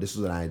Scarborough. This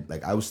was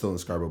when I was still in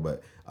Scarborough,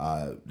 but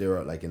they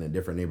were like in a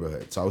different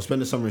neighborhood. So I was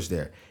spending summers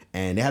there,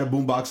 and they had a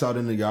boombox out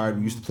in the yard.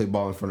 We used to play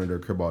ball in front of their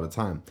crib all the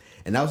time,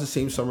 and that was the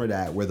same summer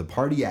that where the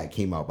Party Act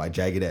came out by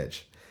Jagged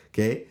Edge.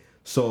 Okay,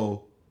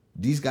 so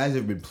these guys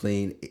have been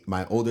playing.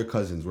 My older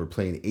cousins were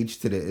playing H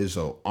to the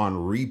Izzo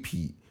on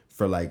repeat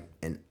for like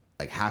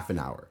half an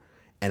hour,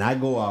 and I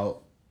go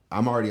out.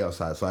 I'm already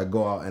outside, so I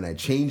go out and I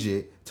change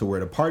it to where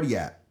the Party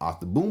At off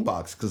the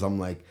boombox, because I'm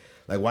like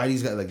why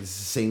these guys, like, it's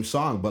the same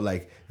song, but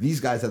like these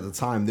guys at the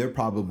time, they're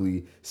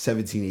probably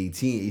 17,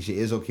 18. H to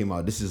Izzo came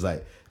out. This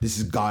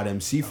is God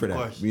MC for them.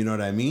 Course. You know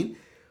what I mean?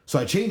 So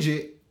I change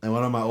it, and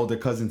one of my older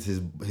cousins,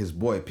 his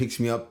boy, picks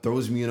me up,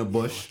 throws me in a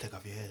bush. Take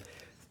off your head.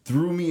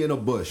 Threw me in a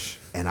bush,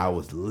 and I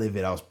was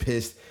livid. I was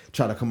pissed,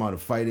 tried to come out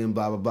and fight him,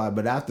 blah, blah, blah.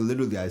 But after,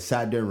 literally, I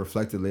sat there and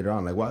reflected later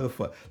on, like, why the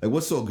fuck? Like,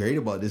 what's so great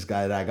about this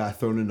guy that I got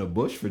thrown in a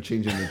bush for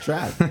changing the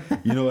track?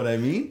 You know what I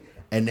mean?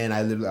 And then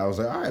I was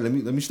like, all right, let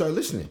me start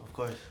listening. Of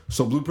course.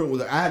 So Blueprint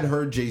was, I had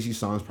heard Jay-Z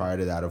songs prior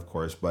to that, of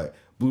course, but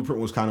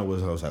Blueprint was I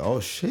was like, oh,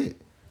 shit.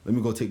 Let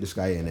me go take this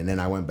guy in. And then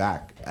I went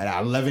back.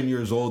 At 11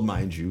 years old,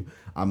 mind you,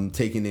 I'm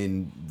taking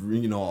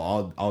in,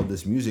 all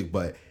this music,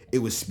 but it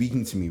was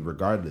speaking to me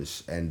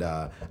regardless. And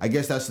I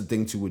guess that's the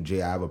thing too with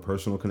Jay. I have a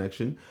personal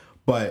connection.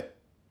 But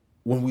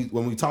when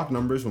we talk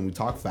numbers, when we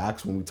talk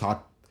facts, when we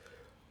talk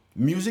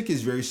music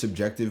is very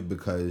subjective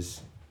because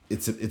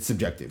it's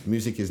subjective.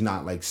 Music is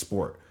not like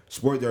sport.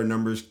 Sport, there are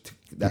numbers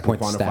that can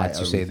quantify stats. everything.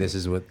 You say this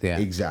is what, yeah,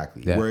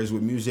 exactly. Yeah. Whereas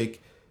with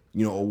music,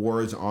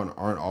 awards aren't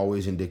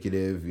always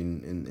indicative,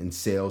 and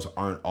sales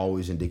aren't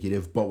always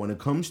indicative. But when it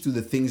comes to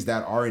the things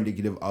that are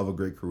indicative of a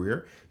great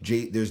career,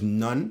 there's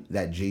none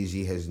that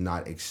Jay-Z has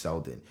not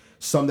excelled in.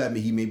 Some that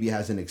he maybe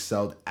hasn't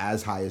excelled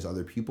as high as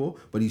other people,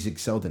 but he's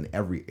excelled in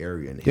every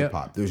area in hip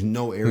hop. There's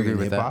no area in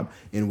hip hop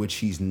in which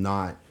he's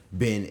not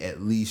been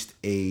at least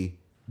a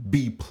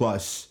B+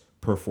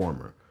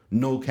 performer.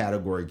 No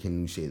category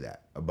can you say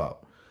that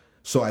about.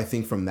 So I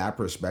think from that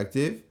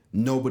perspective,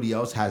 nobody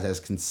else has as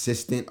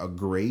consistent a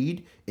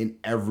grade in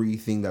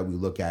everything that we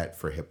look at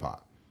for hip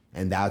hop.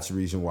 And that's the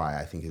reason why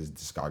I think his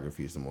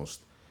discography is the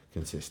most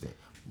consistent.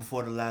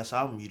 Before the last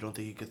album, you don't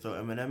think you could throw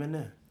Eminem in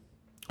there?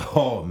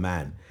 Oh,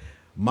 man.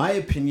 My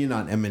opinion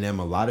on Eminem,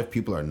 a lot of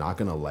people are not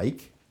going to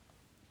like,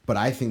 but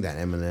I think that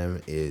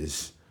Eminem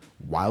is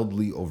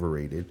wildly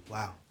overrated.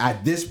 Wow.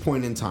 At this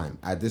point in time,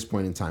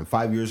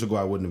 5 years ago,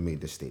 I wouldn't have made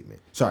this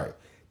statement. Sorry,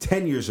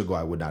 10 years ago,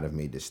 I would not have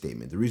made this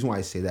statement. The reason why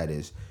I say that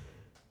is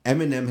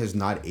Eminem has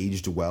not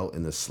aged well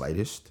in the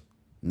slightest.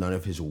 None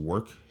of his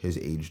work has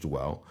aged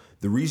well.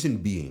 The reason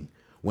being,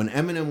 when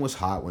Eminem was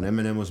hot, when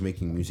Eminem was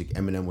making music,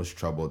 Eminem was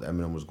troubled,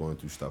 Eminem was going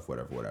through stuff,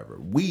 whatever.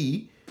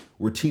 We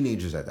were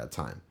teenagers at that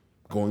time,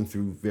 going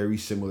through very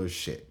similar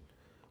shit.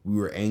 We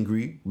were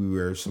angry.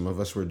 Some of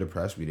us were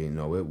depressed. We didn't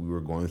know it. We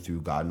were going through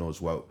God knows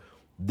what.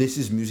 This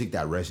is music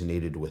that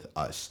resonated with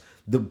us.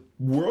 The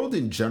world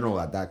in general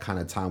at that kind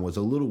of time was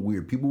a little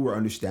weird. People were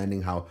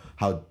understanding how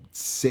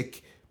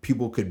sick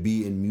people could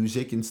be in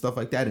music and stuff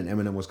like that, and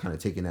Eminem was kind of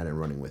taking that and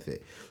running with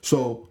it.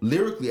 So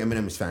lyrically,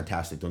 Eminem is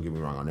fantastic. Don't get me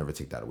wrong. I'll never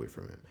take that away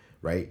from him,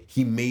 right?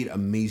 He made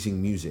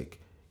amazing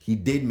music. He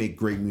did make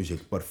great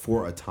music, but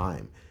for a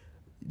time.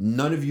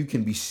 None of you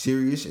can be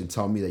serious and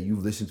tell me that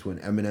you've listened to an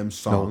Eminem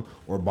song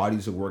or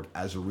bodies of work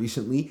as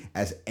recently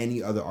as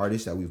any other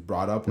artist that we've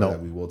brought up or that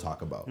we will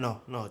talk about.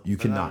 No. You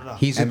cannot.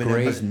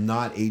 Eminem has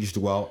not aged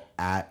well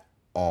at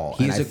all.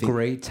 He's a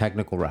great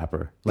technical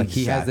rapper. Like,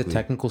 he has the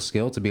technical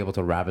skill to be able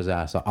to rap his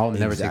ass off. I'll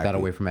never take that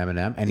away from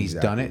Eminem. And he's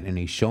done it, and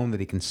he's shown that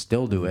he can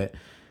still do it.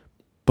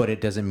 But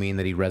it doesn't mean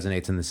that he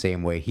resonates in the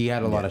same way. He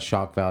had a lot of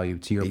shock value,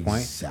 to your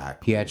point.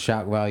 He had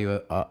shock value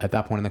at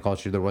that point in the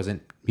culture. There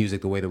wasn't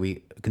music the way that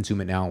we consume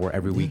it now, where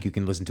every week you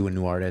can listen to a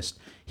new artist.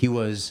 He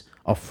was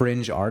a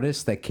fringe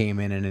artist that came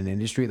in an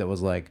industry that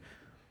was like,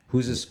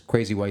 who's this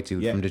crazy white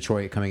dude from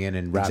Detroit coming in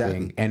and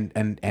rapping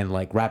and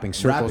like rapping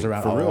circles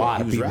around a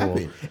lot of people.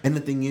 Rapping. And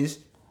the thing is,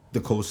 the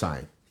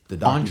cosign, the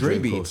Dr. On Dre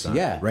beats,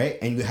 cosign, right?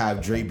 And you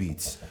have Dre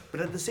beats.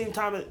 But at the same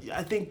time,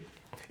 I think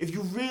if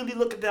you really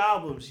look at the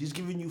albums, he's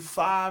giving you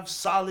 5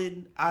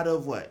 solid out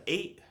of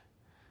 8?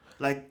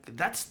 Like,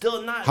 that's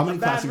still not how many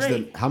a bad classics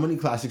rate. how many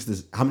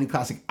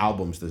classic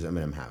albums does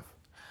Eminem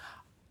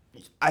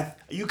have?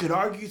 You could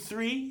argue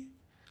 3.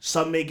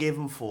 Some may give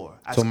him 4.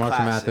 So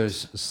Marshall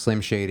Mathers,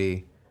 Slim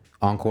Shady,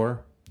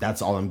 Encore.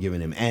 That's all I'm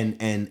giving him,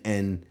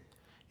 and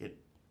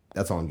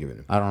that's all I'm giving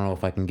him. I don't know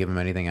if I can give him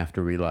anything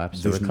after Relapse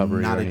or There's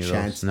Recovery. not or a any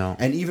chance. Of those. No.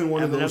 And even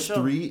one of Eminem those Show?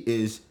 3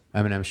 is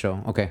Eminem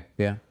Show. Okay,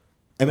 yeah.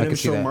 Eminem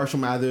Show, Marshall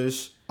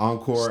Mathers,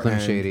 Encore, Slim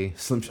and Shady.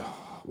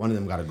 One of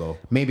them gotta go.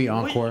 Maybe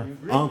Encore.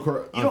 Really?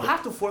 Encore. You don't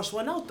have to force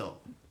one out, though.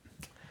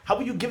 How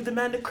would you give the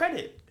man the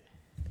credit?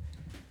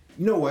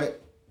 You know what?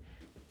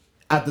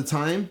 At the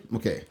time,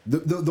 okay.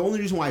 The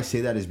only reason why I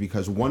say that is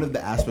because one of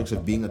the aspects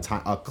of being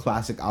a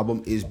classic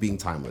album is being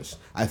timeless.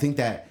 I think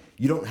that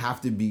you don't have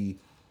to be.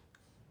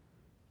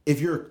 If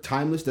you're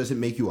timeless, doesn't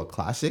make you a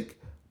classic.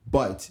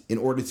 But in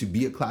order to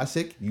be a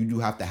classic, you do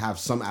have to have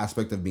some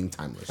aspect of being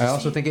timeless. I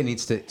also think it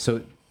needs to.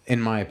 So, in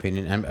my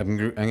opinion, I'm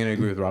going to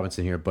agree with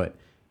Robinson here, but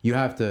you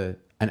have to.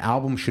 An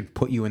album should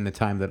put you in the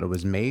time that it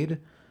was made,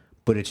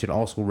 but it should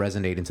also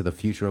resonate into the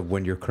future of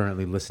when you're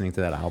currently listening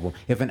to that album.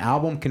 If an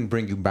album can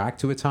bring you back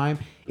to a time,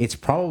 it's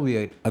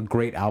probably a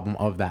great album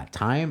of that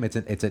time. It's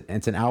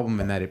an album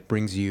in that it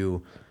brings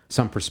you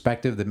some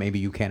perspective that maybe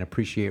you can't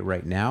appreciate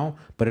right now,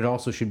 but it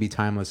also should be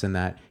timeless in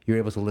that you're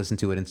able to listen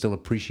to it and still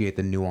appreciate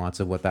the nuance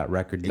of what that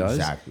record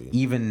does,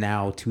 even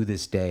now to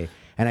this day.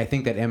 And I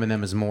think that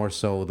Eminem is more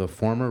so the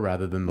former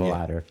rather than the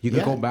latter. You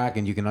can go back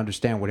and you can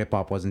understand what hip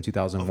hop was in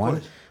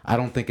 2001. I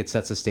don't think it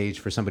sets a stage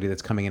for somebody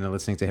that's coming in and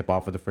listening to hip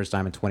hop for the first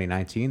time in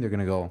 2019. They're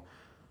gonna go,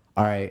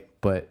 all right,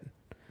 but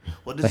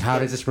how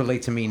does this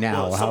relate to me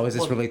now? How does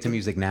this relate to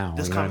music now?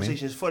 This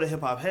conversation is for the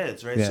hip hop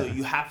heads, right? Yeah. So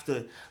you have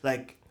to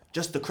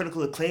just the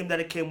critical acclaim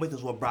that it came with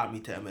is what brought me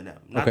to Eminem.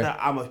 Not that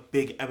I'm a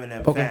big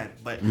Eminem fan,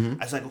 but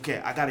it's like,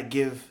 okay, I gotta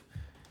give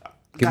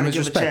him his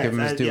respect. Give him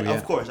his due,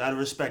 Of course, out of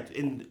respect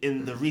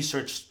in the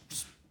research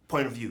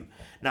point of view.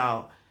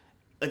 Now,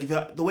 like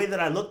the way that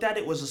I looked at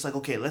it was just like,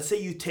 okay, let's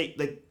say you take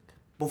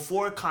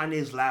before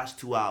Kanye's last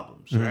 2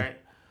 albums, right?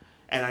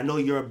 And I know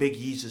you're a big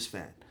Yeezus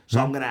fan, so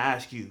I'm gonna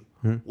ask you,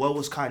 what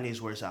was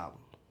Kanye's worst album?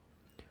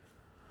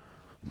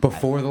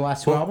 Before the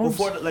last 2 albums?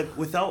 Before,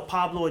 without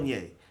Pablo and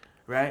Ye,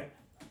 right?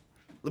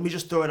 Let me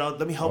just throw it out.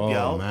 Let me help you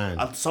out.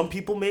 Man. Some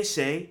people may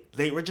say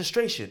Late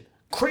Registration.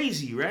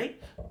 Crazy,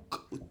 right?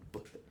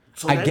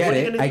 So I get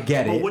it.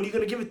 But what are you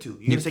going to give it to?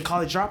 You going to say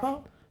College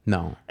Dropout?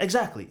 No.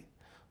 Exactly.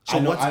 So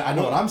I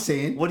know what I'm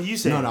saying. What do you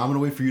say? No, I'm going to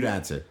wait for you to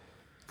answer.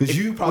 Because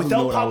you probably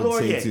know what I would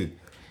say too.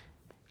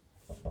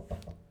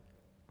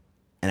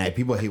 And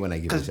people hate when I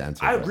give this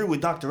answer. I agree with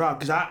Dr. Rob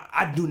because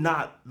I do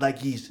not like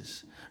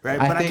Yeezus, right?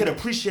 But I can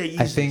appreciate Yeezus.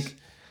 I think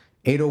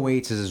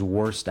 808s is his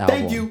worst album.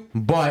 Thank you.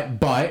 But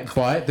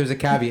there's a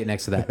caveat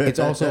next to that. It's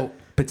also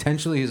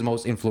potentially his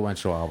most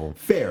influential album.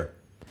 Fair.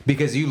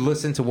 Because you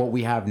listen to what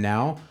we have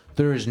now,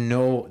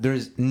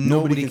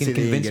 nobody can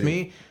convince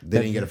me they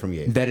didn't get it from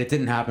Ye. That it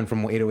didn't happen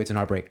from 808s and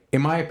Heartbreak.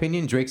 In my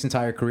opinion, Drake's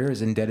entire career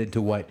is indebted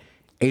to what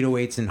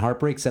 808s and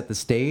Heartbreak set the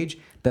stage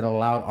that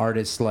allowed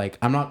artists like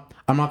I'm not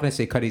going to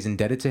say Cuddy's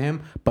indebted to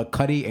him, but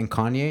Cuddy and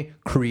Kanye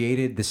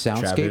created the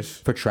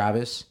soundscape for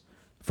Travis.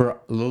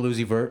 For Lil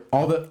Uzi Vert,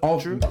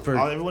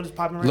 everyone is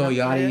popping right Lil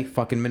Yachty,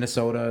 fucking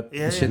Minnesota,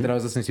 shit that I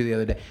was listening to the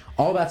other day.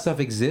 All that stuff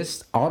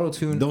exists.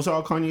 Auto-tune. Those are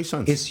all Kanye's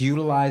sons. It's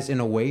utilized in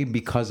a way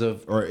because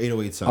of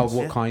 808 sons of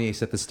what Kanye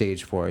set the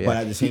stage for. Yeah. But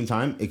at the same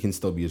time, it can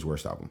still be his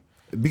worst album.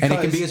 And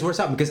it can be his worst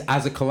album because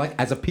as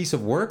a piece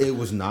of work, it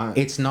was not.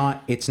 It's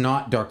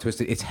not Dark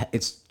Twisted.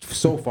 It's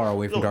so far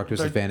away from Dark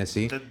Twisted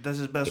Fantasy. That's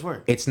his best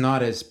work. It's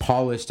not as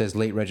polished as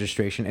Late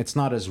Registration. It's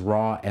not as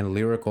raw and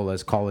lyrical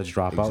as College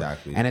Dropout.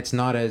 Exactly. And it's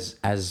not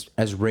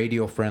as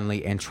radio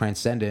friendly and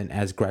transcendent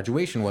as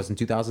Graduation was in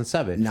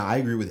 2007. Now I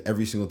agree with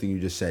every single thing you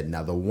just said.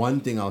 Now the one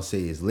thing I'll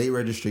say is Late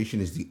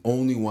Registration is the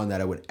only one that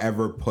I would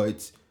ever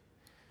put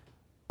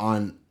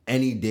on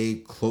any day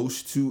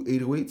close to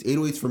 808s.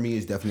 808s for me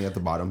is definitely at the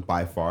bottom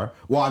by far.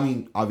 Well, I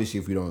mean, obviously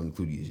if we don't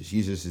include Yeezus.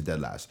 Yeezus is dead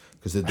last.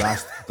 Because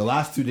the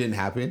last 2 didn't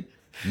happen.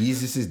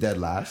 Yeezus is dead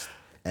last.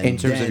 And in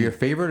terms of your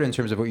favorite, or in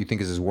terms of what you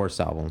think is his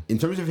worst album? In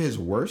terms of his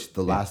worst,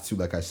 the last 2,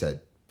 like I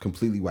said,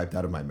 completely wiped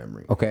out of my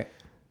memory. Okay.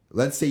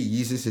 Let's say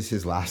Yeezus is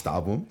his last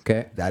album.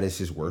 Okay. That is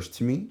his worst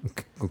to me.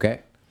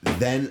 Okay.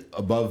 Then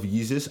above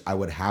Yeezus, I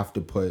would have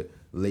to put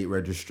Late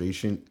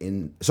Registration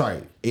in...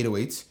 Sorry,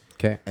 808s.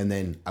 Okay. And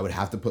then I would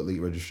have to put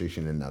Late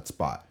Registration in that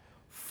spot.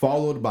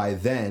 Followed by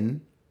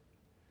then...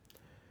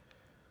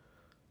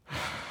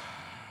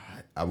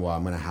 I'm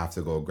going to have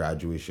to go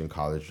Graduation,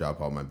 College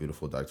Dropout, My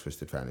Beautiful Dark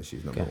Twisted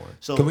Fantasies, number 1.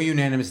 So can we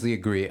unanimously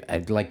agree?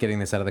 I'd like getting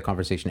this out of the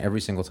conversation every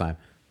single time.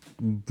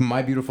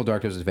 My Beautiful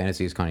Dark Twisted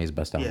Fantasy is Kanye's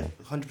best album.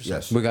 Yeah, 100%.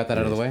 Yes. We got that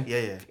out of the way?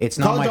 Yeah. It's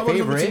not my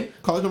favorite.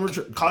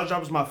 College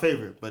Drop is my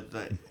favorite,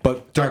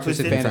 but Dark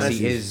Twisted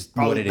Fantasy is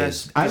what it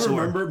is. I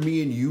remember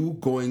me and you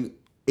going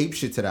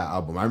apeshit to that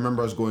album. I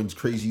remember us going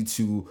crazy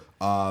to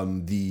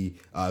the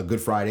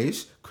Good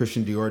Fridays,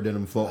 Christian Dior,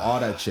 Denim Flow, all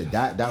that shit.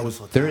 That was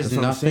there's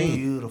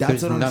nothing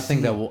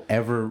that will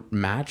ever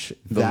match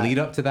the lead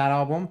up to that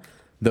album.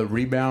 The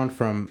rebound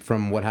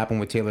from what happened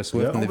with Taylor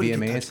Swift and the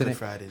VMA incident.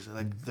 Fridays.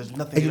 There's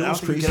nothing. And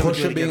crazy.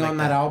 Pusha being on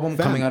that album,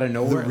 coming out of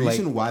nowhere. The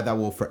reason why that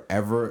will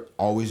forever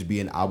always be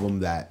an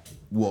album that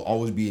will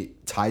always be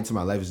tied to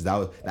my life is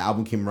that the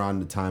album came around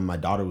the time my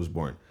daughter was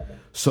born.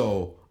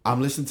 So I'm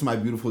listening to My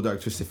Beautiful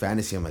Dark Twisted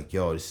Fantasy. I'm like,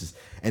 yo, this is...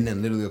 And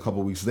then literally a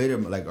couple weeks later, a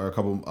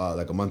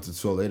month or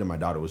so later, my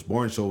daughter was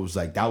born. So it was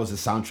like, that was the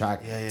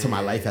soundtrack to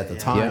my life at the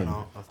time.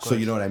 No, so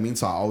you know what I mean?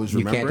 So I always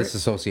remember You can't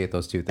disassociate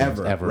those two things.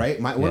 Ever.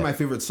 Right? One of my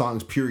favorite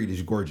songs, period,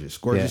 is Gorgeous.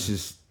 Gorgeous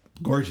is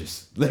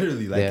gorgeous.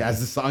 Literally, as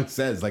the song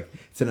says.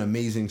 It's an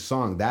amazing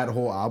song. That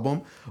whole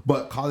album.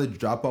 But College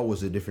Dropout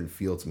was a different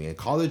feel to me. And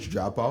College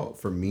Dropout,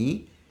 for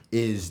me,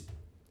 it's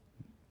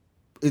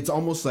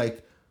almost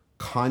like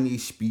Kanye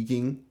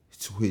speaking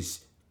to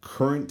his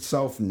current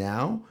self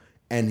now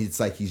and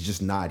it's like he's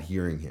just not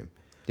hearing him.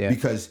 Yeah.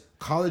 Because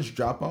College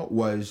Dropout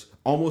was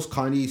almost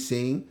Kanye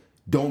saying,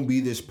 don't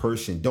be this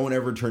person. Don't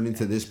ever turn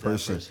into this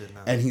person.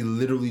 And he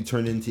literally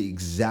turned into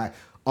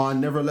on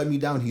Never Let Me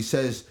Down. He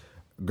says,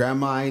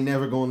 Grandma, I ain't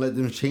never gonna let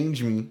them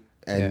change me.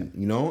 And,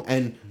 you know,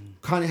 and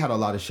Kanye had a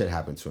lot of shit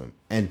happen to him.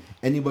 And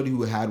anybody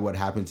who had what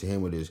happened to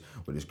him with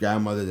his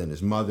grandmother, then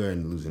his mother,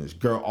 and losing his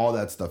girl, all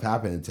that stuff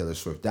happened, and Taylor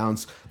Swift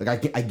downs. Like,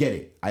 I get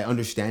it. I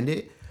understand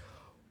it.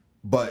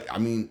 But I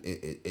mean,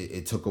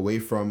 it took away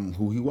from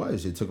who he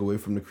was. It took away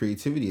from the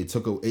creativity.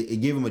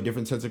 It gave him a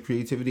different sense of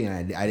creativity,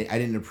 and I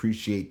didn't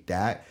appreciate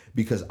that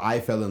because I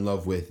fell in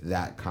love with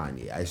that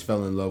Kanye. I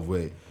fell in love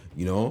with,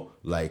 you know,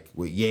 like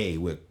with Ye,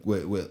 with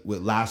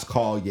Last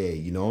Call Ye,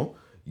 you know,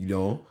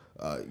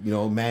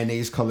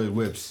 mayonnaise colored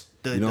whips,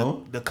 the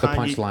the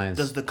Kanye, punchlines.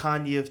 Does the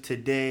Kanye of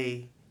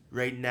today,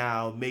 right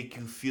now, make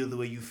you feel the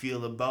way you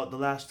feel about the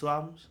last 2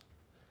 albums?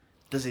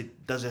 Does it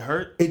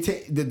hurt?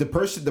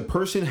 The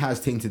person has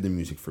tainted the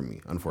music for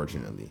me,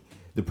 unfortunately.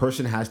 The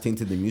person has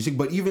tainted the music,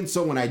 but even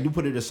so, when I do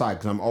put it aside,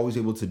 because I'm always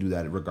able to do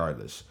that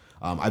regardless.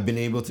 I've been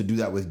able to do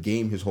that with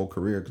Game his whole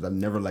career because I've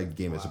never liked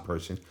Game as a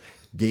person.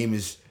 Game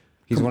is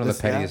he's one of the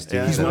pettiest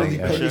dudes. He's one of the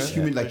I think, pettiest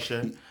human. Like,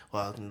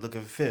 well, look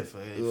at Fifth.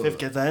 Fifth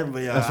gets at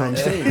everybody. That's what I'm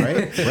saying,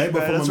 right? Right.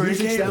 But from a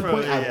music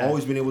standpoint, from, I've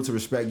always been able to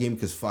respect Game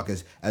because fuck,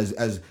 as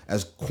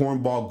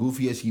cornball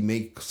goofy as he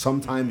may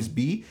sometimes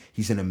be,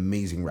 he's an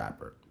amazing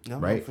rapper. No,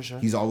 right? For sure.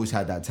 He's always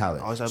had that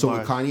talent. With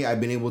Kanye,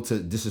 I've been able to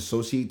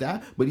disassociate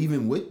that. But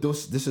even with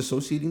those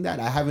disassociating that,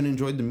 I haven't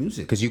enjoyed the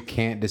music. Because you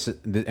can't,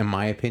 in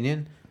my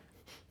opinion,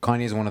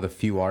 Kanye is one of the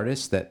few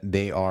artists that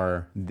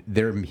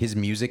his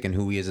music and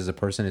who he is as a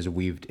person is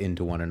weaved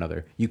into one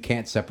another. You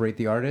can't separate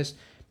the artist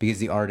because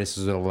the artist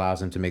is what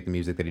allows him to make the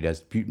music that he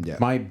does.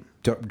 My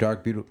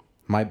Dark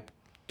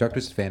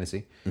Twisted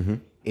Fantasy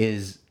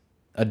is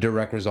a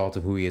direct result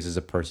of who he is as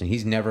a person.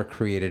 He's never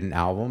created an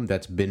album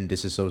that's been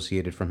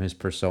disassociated from his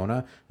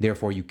persona.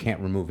 Therefore, you can't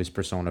remove his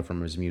persona from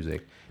his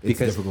music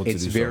because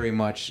it's very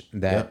much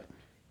that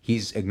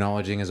he's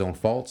acknowledging his own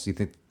faults. You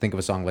think of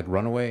a song like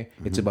Runaway.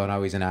 It's about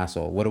how he's an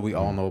asshole. What do we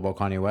all know about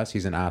Kanye West?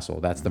 He's an asshole.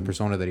 That's the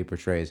persona that he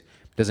portrays.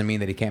 Doesn't mean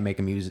that he can't make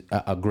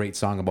a great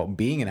song about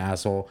being an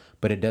asshole,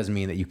 but it does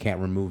mean that you can't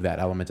remove that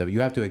element of it.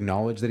 You have to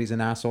acknowledge that he's an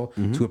asshole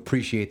to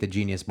appreciate the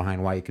genius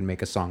behind why you can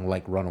make a song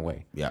like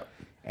Runaway. Yeah.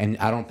 And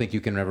I don't think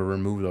you can ever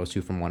remove those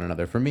two from one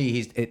another. For me,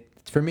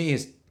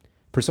 his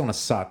persona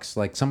sucks.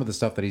 Like some of the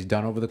stuff that he's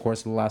done over the course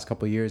of the last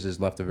couple of years has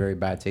left a very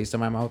bad taste in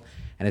my mouth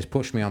and has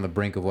pushed me on the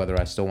brink of whether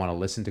I still want to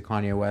listen to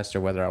Kanye West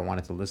or whether I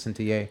wanted to listen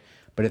to Ye.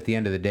 But at the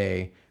end of the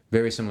day,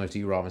 very similar to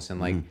you,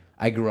 Robinson. Like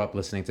I grew up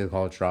listening to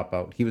College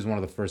Dropout. He was one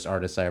of the first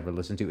artists I ever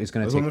listened to. It's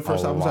going to take one of the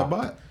first albums I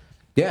bought.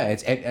 Yeah,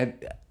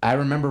 I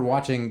remember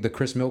watching the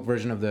Chris Milk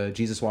version of the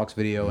Jesus Walks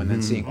video and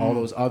then seeing all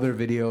those other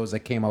videos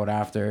that came out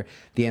after,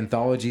 the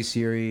anthology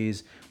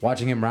series,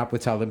 watching him rap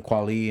with Talib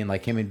Kweli and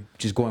like him and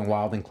just going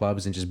wild in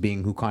clubs and just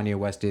being who Kanye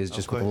West is,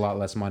 just with a lot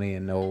less money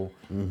and no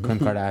Kim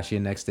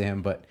Kardashian next to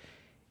him. But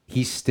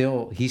he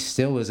still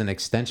is an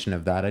extension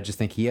of that. I just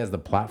think he has the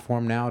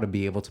platform now to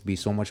be able to be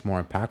so much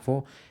more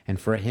impactful. And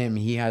for him,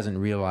 he hasn't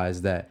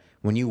realized that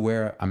when you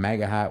wear a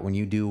MAGA hat, when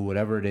you do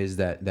whatever it is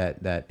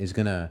that is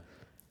going to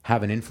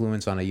have an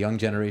influence on a young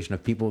generation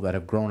of people that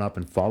have grown up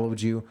and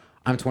followed you.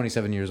 I'm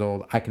 27 years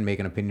old. I can make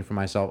an opinion for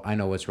myself. I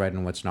know what's right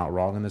and what's not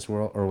wrong in this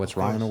world or what's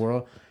wrong in the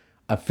world.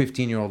 A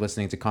 15-year-old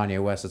listening to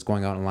Kanye West that's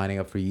going out and lining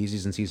up for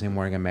Yeezys and sees him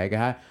wearing a MAGA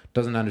hat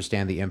doesn't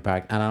understand the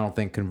impact. And I don't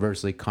think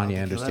conversely Kanye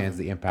understands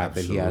the impact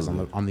that he has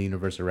on the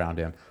universe around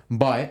him.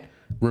 But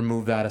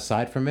remove that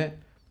aside from it,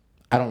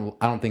 I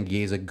don't think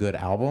Ye's a good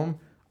album.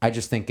 I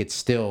just think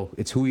it's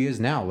who he is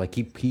now. Like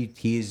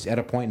he's at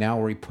a point now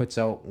where he puts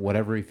out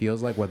whatever he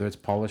feels like, whether it's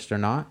polished or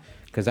not,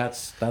 because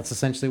that's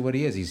essentially what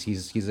he is.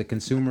 He's a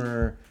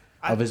consumer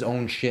of his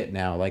own shit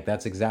now. Like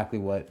that's exactly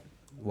what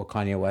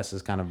Kanye West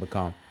has kind of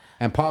become.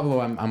 And Pablo,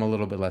 I'm a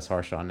little bit less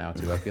harsh on now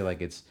too. I feel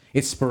like it's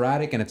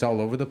sporadic and it's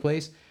all over the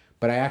place,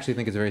 but I actually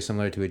think it's very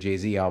similar to a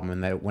Jay-Z album in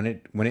that when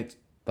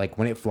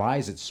it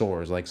flies, it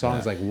soars. Like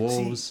songs like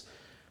Wolves,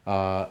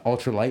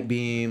 Ultra Light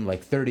Beam,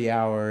 like 30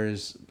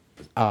 Hours.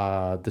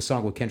 The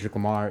song with Kendrick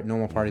Lamar, No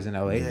More Parties in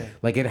LA,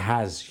 like it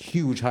has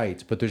huge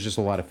heights, but there's just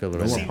a lot of filler.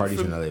 No More Parties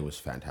in LA was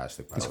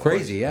fantastic. It's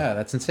crazy, yeah,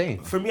 that's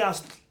insane. For me,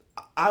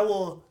 I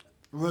will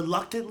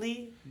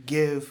reluctantly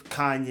give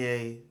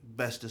Kanye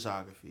best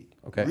discography.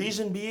 Okay.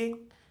 Reason being,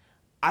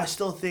 I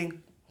still think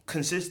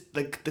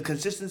the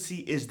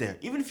consistency is there.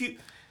 Even if you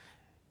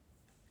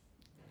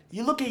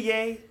look at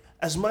Ye,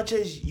 as much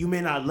as you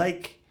may not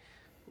like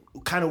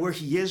kind of where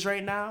he is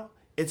right now,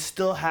 it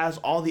still has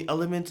all the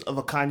elements of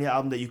a Kanye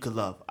album that you could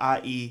love,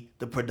 i.e.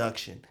 the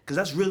production. Because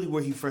that's really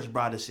where he first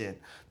brought us in.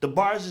 The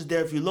bars is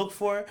there if you look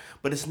for it,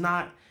 but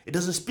it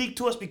doesn't speak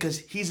to us because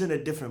he's in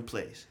a different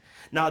place.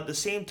 Now, at the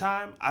same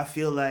time, I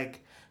feel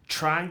like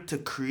trying to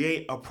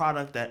create a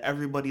product that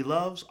everybody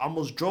loves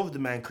almost drove the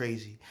man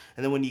crazy.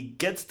 And then when he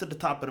gets to the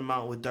top of the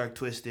mountain with Dark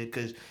Twisted,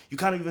 because you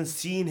kind of even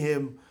seen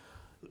him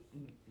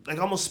like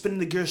almost spinning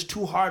the gears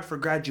too hard for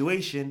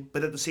Graduation,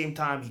 but at the same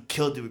time, he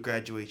killed it with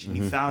Graduation.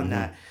 He found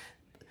that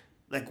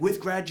like with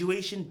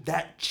Graduation,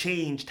 that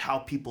changed how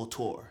people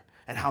tour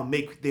and how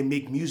they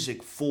make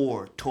music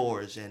for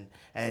tours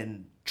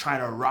and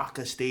trying to rock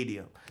a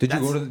stadium. Did you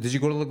go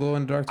to the Glow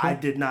in the Dark tour? I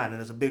did not, and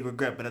it's a big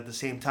regret. But at the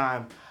same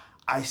time,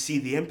 I see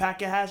the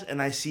impact it has,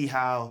 and I see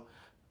how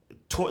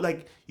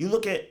like you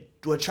look at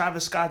what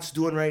Travis Scott's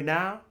doing right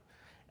now,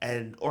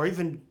 or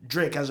even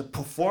Drake as a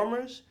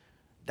performers.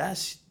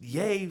 That's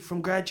Ye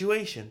from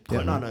Graduation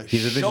putting on a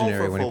He's a show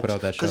visionary for when folks. he put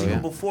out that show. Because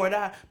even before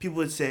that, people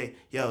would say,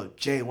 "Yo,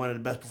 Jay, one of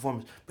the best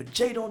performers," but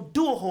Jay don't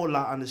do a whole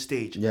lot on the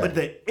stage. Yeah. But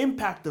the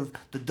impact of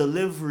the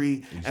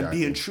delivery and Exactly.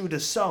 being true to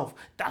self,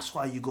 that's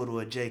why you go to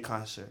a Jay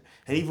concert.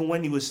 And even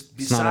when he was not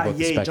beside about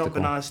the Ye spectacle.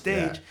 jumping on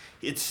stage,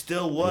 it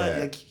still was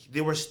like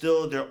they were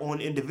still their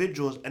own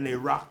individuals and they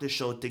rocked the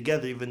show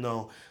together, even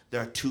though there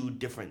are two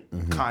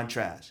different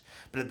contrasts.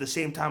 But at the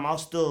same time, I'll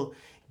still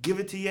give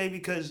it to Ye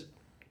because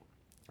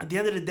at the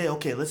end of the day,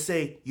 okay, let's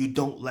say you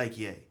don't like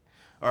Ye,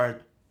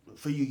 or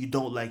for you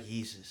don't like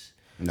Yeezus.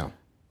 No.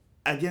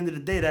 At the end of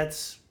the day,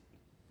 that's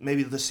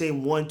maybe the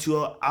same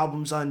 1-2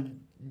 albums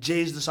on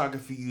Jay's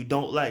discography you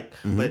don't like.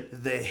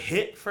 But the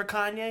hit for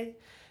Kanye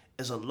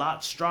is a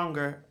lot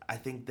stronger, I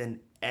think,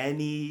 than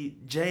any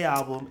Jay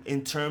album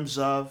in terms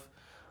of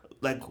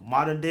like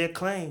modern day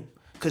acclaim.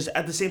 Because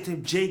at the same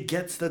time, Jay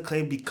gets the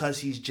acclaim because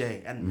he's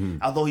Jay.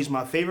 And although he's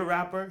my favorite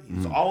rapper,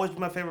 he's always been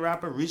my favorite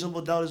rapper.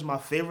 Reasonable Doubt is my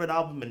favorite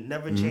album and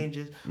never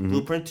changes.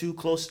 Blueprint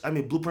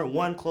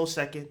 1, close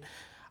second.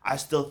 I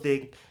still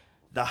think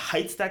the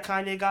heights that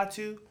Kanye got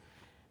to,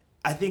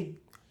 I don't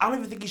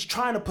even think he's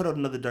trying to put out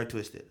another Dark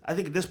Twisted. I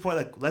think at this point,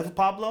 like Life of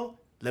Pablo,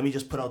 let me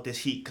just put out this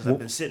heat because I've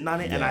been sitting on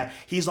it, and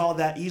he's all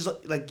that. He's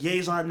like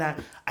Ye's on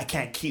that. I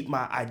can't keep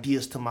my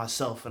ideas to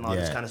myself and all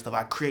this kind of stuff.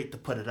 I create to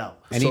put it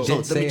out. And he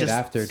did say it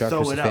after Dark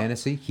Twisted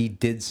Fantasy. He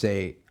did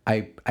say,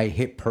 "I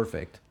hit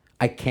perfect.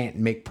 I can't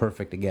make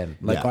perfect again."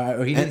 Like,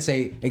 or he didn't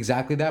say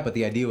exactly that, but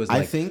the idea was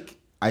like,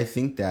 I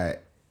think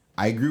that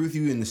I agree with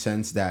you in the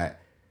sense that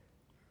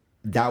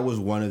was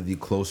one of the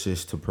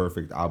closest to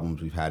perfect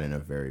albums we've had in a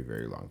very,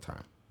 very long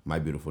time. My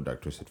Beautiful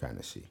Dark Twisted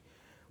Fantasy.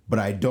 But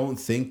I don't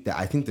think that,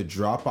 I think the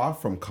drop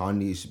off from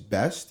Kanye's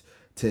best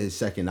to his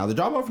second. Now, the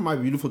drop off from My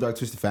Beautiful Dark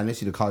Twisted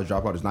Fantasy to College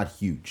Dropout is not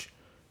huge.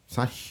 It's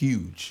not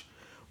huge.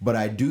 But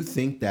I do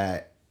think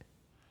that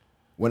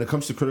when it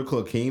comes to critical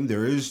acclaim,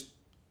 there are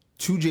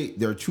two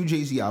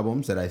Jay-Z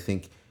albums that I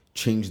think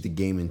changed the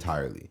game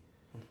entirely.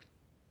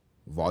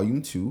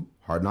 Volume 2,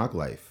 Hard Knock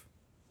Life,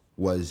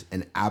 was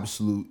an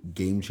absolute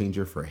game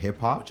changer for hip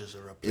hop. Which is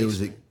a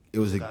replacement.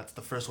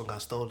 The first one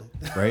got stolen.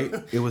 Right?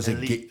 It was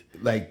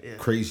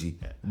crazy.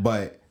 Yeah.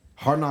 But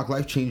Hard Knock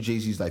Life changed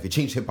Jay-Z's life. It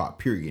changed hip hop,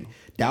 period.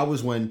 That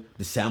was when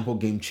the sample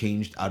game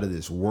changed out of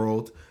this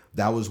world.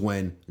 That was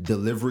when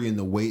delivery and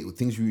the way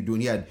things we were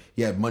doing. He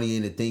had Money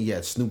in the Thing. He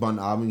had Snoop on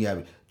the album. He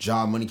had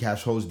Ja, Money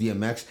Cash Hoes,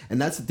 DMX. And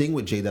that's the thing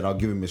with Jay that I'll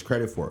give him his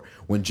credit for.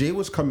 When Jay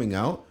was coming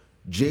out,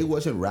 Jay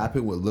wasn't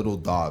rapping with little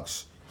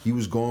dogs. He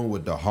was going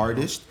with the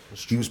hardest.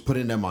 He was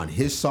putting them on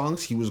his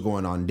songs. He was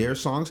going on their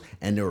songs,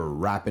 and they were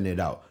rapping it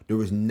out. There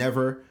was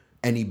never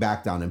any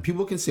back down. And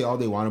people can say all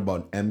they want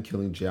about M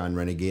killing Jay on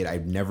Renegade.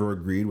 I've never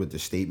agreed with the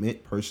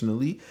statement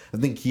personally. I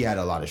think he had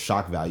a lot of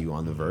shock value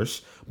on the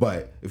verse.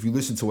 But if you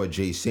listen to what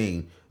Jay's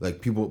saying, like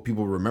people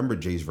remember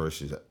Jay's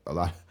verses a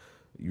lot.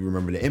 You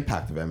remember the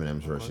impact of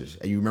Eminem's verses,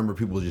 and you remember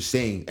people just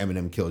saying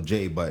Eminem killed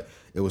Jay, but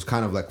it was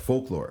kind of like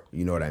folklore.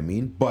 You know what I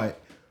mean?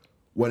 But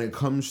when it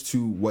comes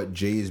to what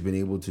Jay has been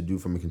able to do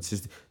from a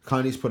consistent,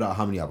 Kanye's put out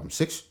how many albums?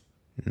 6?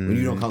 When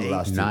you don't count the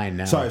last 2. 9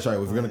 now. Sorry. If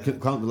we're gonna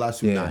count the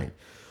last 2, 9.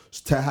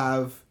 So to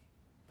have,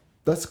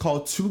 let's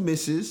call 2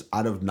 misses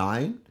out of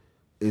 9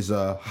 is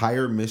a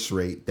higher miss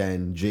rate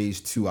than Jay's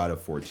 2 out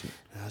of 14.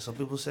 Some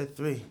people say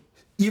 3.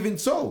 Even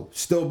so,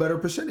 still better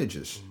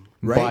percentages,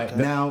 right? But,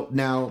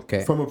 now,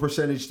 from a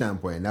percentage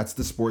standpoint, that's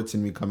the sports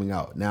in me coming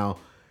out. Now,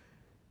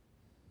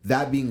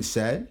 that being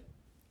said,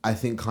 I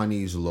think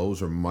Kanye's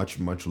lows are much,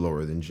 much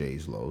lower than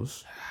Jay's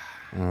lows.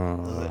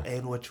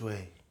 In which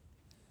way?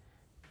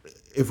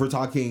 If we're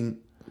talking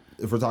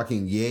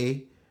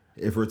Ye,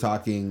 if we're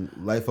talking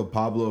Life of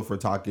Pablo, if we're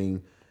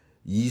talking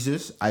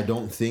Yeezus, I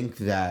don't think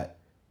that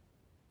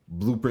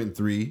Blueprint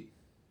 3,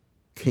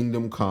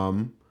 Kingdom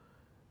Come,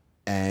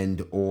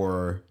 and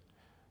or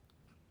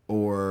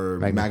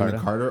Magna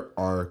Carta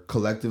are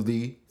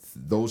collectively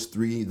those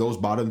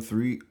bottom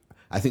 3.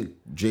 I think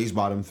Jay's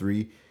bottom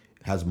 3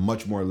 has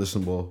much more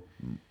listenable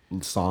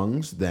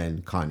songs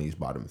than Kanye's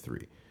bottom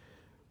 3.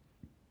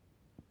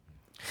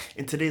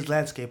 In today's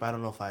landscape, I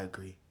don't know if I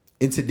agree.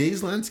 In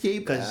today's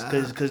landscape, because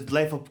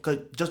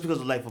just because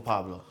of Life of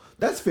Pablo.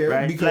 That's fair.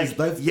 Right? Because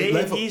like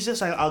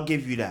Yeezus, I'll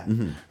give you that,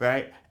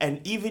 right?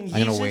 And even Yeezus,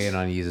 I'm gonna weigh in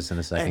on Yeezus in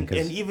a second.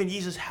 And even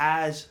Yeezus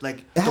has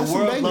like the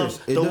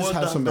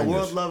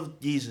world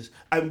loved Yeezus.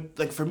 I'm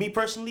like, for me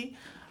personally,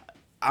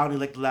 I only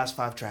like the last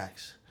 5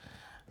 tracks,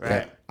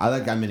 right? Okay. I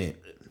like I'm in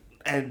It.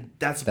 And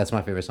that's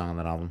my favorite song on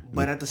that album.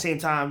 But at the same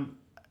time,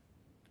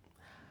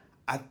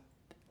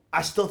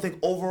 I still think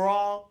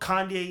overall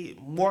Kanye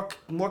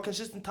more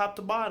consistent top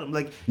to bottom.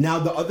 Like, now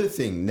the other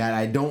thing that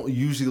I don't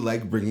usually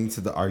like bringing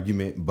to the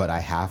argument, but I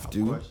have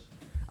to.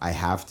 I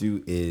have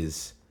to,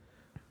 is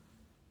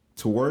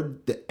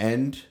toward the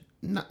end,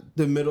 not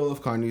the middle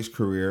of Kanye's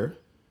career,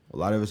 a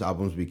lot of his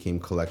albums became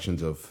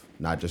collections of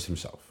not just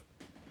himself.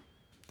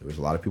 There was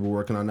a lot of people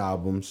working on the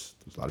albums.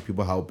 There's a lot of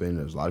people helping.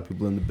 There's a lot of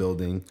people in the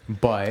building.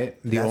 But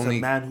That's a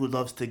man who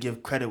loves to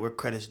give credit where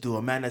credit's due.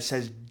 A man that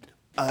says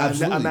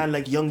a man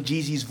like Young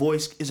Jeezy's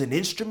voice is an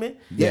instrument.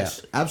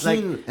 Yes,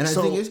 absolutely. Like, and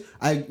the thing is,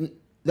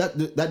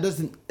 that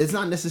doesn't. It's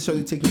not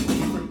necessarily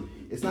taking.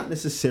 It's not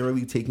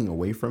necessarily taking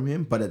away from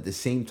him, but at the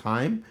same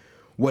time,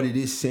 what it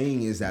is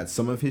saying is that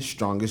some of his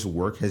strongest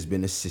work has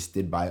been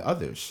assisted by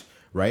others,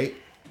 right?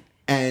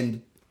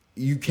 And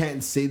you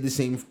can't say the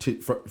same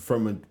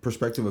from a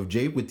perspective of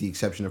Jay, with the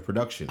exception of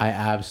production. I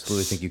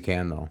absolutely think you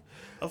can, though.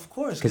 Of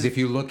course, because if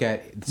you look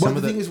at some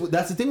of the thing is,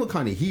 that's the thing with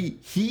Kanye.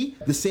 He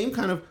the same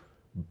kind of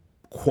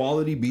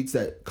quality beats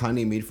that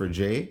Kanye made for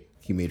Jay,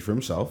 he made for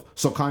himself.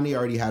 So Kanye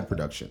already had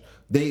production.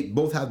 They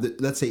both have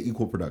let's say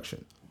equal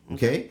production.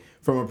 Okay,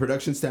 from a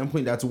production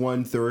standpoint, that's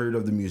 1/3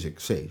 of the music.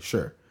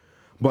 Sure.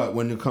 But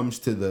when it comes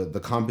to the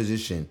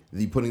composition,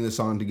 the putting the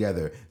song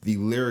together, the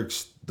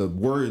lyrics, the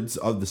words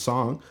of the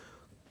song,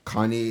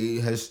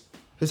 Kanye has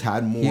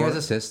had more. He has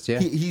assists, yeah.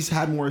 He's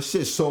had more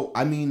assists. So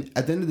I mean,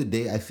 at the end of the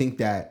day, I think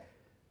that,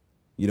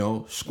 you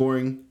know,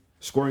 scoring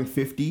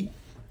 50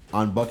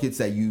 on buckets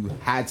that you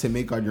had to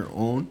make on your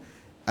own,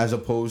 as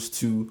opposed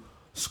to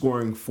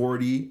scoring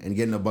 40 and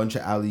getting a bunch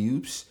of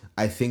alley-oops,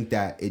 I think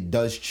that it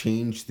does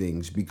change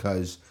things,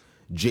 because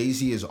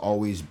Jay-Z has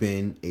always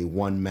been a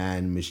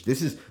one-man machine.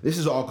 This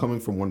is all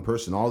coming from one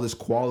person. All this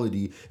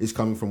quality is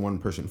coming from one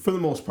person, for the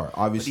most part.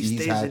 Obviously, but he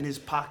stays in his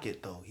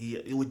pocket, though.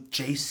 It would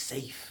Jay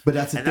safe. But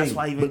that's the thing. That's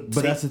why but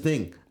that's the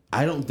thing.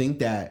 I think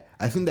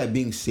that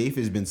being safe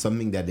has been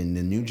something that in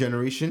the new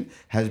generation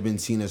has been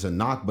seen as a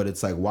knock. But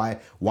it's like, why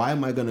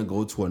am I gonna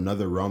go to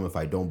another realm if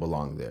I don't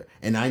belong there?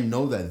 And I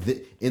know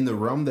that in the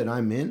realm that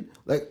I'm in,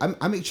 like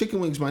I make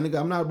chicken wings, my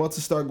nigga. I'm not about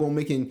to start going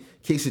making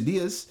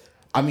quesadillas.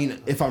 I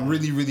mean, if I'm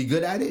really, really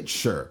good at it,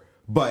 sure.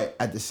 But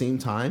at the same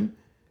time,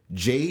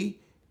 Jay,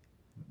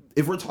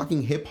 if we're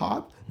talking hip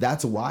hop,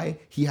 that's why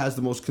he has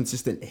the most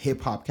consistent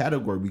hip hop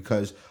category,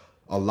 because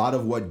a lot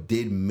of what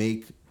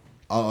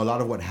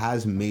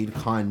has made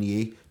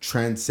Kanye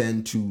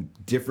transcend to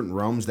different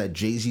realms that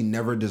Jay-Z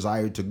never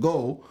desired to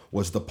go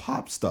was the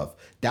pop stuff.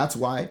 That's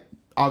why,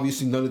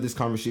 obviously, none of this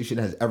conversation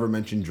has ever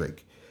mentioned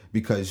Drake,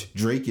 because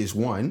Drake is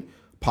one,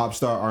 pop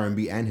star,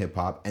 R&B, and hip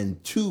hop,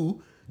 and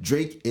two,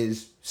 Drake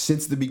is,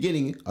 since the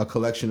beginning, a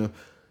collection of...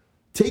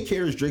 Take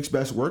Care is Drake's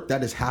best work.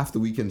 That is half The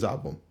Weeknd's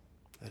album.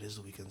 That is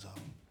The Weeknd's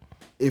album.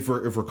 If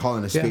we're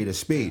calling a spade a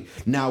spade.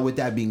 Now, with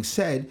that being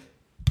said,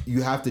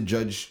 you have to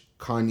judge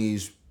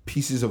Kanye's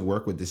pieces of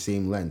work with the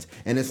same lens.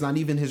 And it's not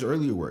even his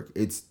earlier work.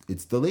 It's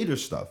the later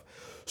stuff.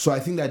 So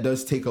I think that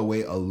does take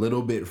away a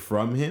little bit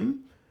from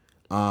him.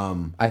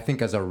 I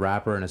think as a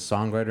rapper and a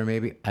songwriter,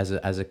 maybe as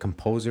a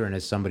composer and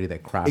as somebody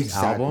that crafts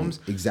albums,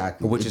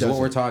 which is what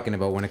we're talking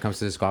about when it comes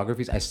to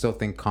discographies, I still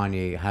think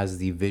Kanye has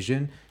the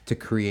vision to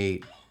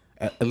create.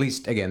 At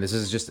least, again, this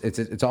is just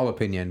it's all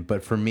opinion,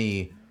 but for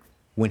me,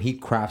 when he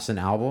crafts an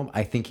album,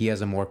 I think he has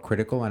a more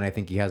critical, and I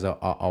think he has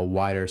a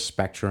wider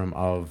spectrum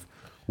of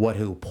what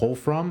he'll pull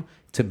from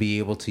to be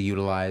able to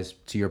utilize,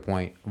 to your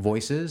point,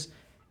 voices.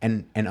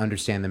 And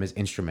understand them as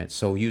instruments.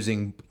 So he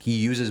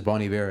uses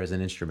Bon Iver as an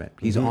instrument.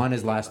 He's on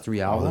his last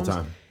 3 albums. All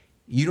the time.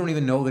 You don't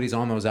even know that he's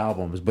on those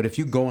albums. But if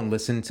you go and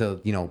listen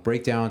to,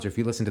 breakdowns, or if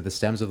you listen to the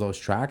stems of those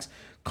tracks,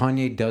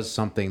 Kanye does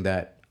something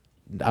that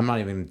I'm not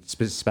even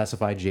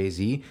specify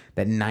Jay-Z,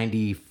 that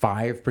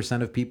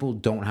 95% of people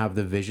don't have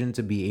the vision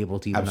to be able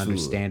to even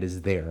understand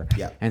is there.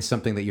 Yeah. And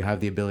something that you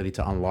have the ability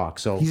to unlock.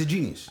 So he's a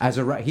genius. He is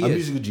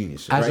musical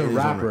genius. As a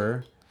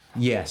rapper.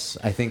 Yes,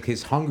 I think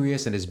his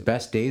hungriest and his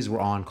best days were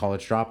on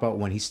College Dropout,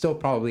 when he still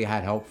probably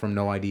had help from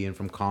No ID and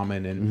from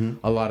Common and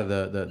a lot of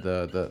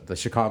the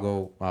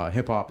Chicago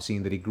hip hop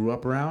scene that he grew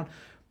up around.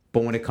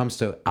 But when it comes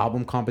to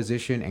album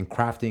composition and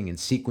crafting and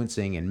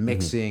sequencing and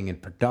mixing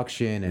and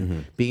production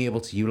and being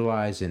able to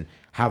utilize and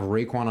have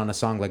Raekwon on a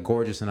song like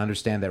Gorgeous and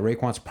understand that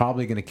Raekwon's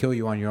probably going to kill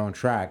you on your own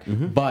track,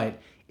 but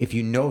if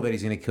you know that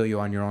he's going to kill you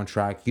on your own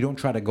track, you don't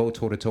try to go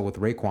toe-to-toe with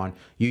Raekwon.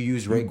 You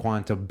use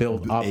Raekwon to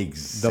build up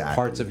the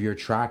parts of your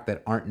track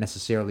that aren't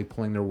necessarily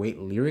pulling their weight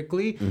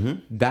lyrically.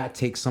 That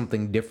takes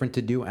something different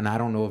to do, and I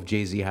don't know if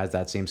Jay-Z has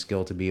that same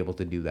skill to be able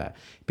to do that.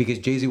 Because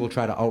Jay-Z will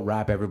try to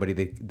out-rap everybody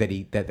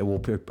that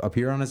will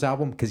appear on his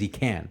album, because he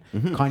can.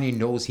 Kanye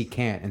knows he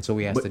can't, and so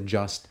he has to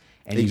adjust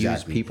and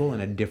use people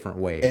in a different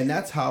way. And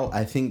that's how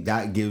I think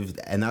that gives...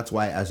 And that's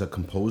why, as a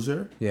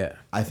composer,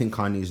 I think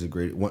Kanye is the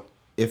great one,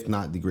 if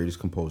not the greatest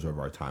composer of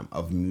our time,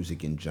 of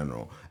music in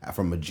general,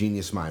 from a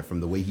genius mind,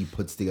 from the way he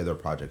puts together a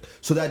project.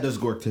 So that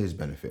does work to his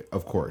benefit,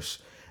 of course.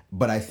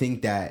 But I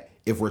think that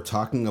if we're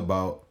talking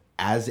about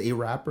as a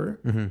rapper,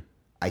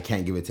 I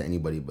can't give it to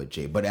anybody but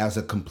Jay. But as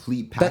a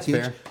complete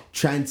package,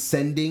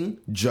 transcending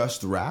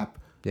just rap,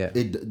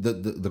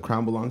 the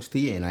crown belongs to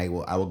you. And I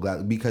will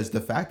gladly, because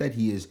the fact that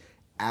he is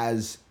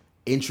as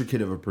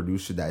intricate of a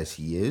producer as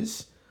he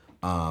is,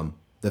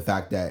 the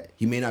fact that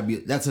he may not be...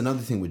 That's another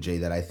thing with Jay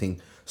that I think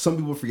some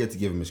people forget to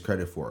give him his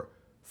credit for.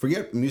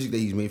 Forget music that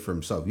he's made for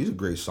himself. He's a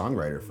great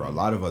songwriter for a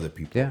lot of other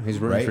people. Yeah, he's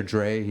written for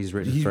Dre. He's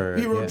written for...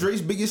 He wrote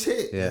Dre's biggest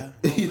hit. Yeah.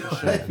 You know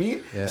what I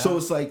mean? Yeah. So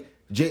it's like,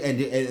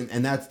 Jay,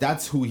 and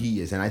that's who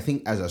he is. And I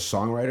think as a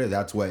songwriter,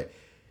 that's what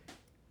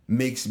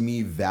makes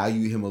me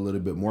value him a little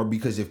bit more.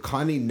 Because if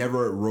Kanye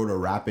never wrote a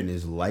rap in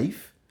his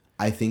life,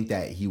 I think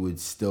that he would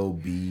still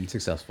be...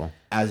 successful.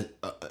 As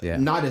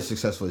not as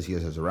successful as he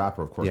is as a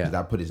rapper, of course, because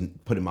that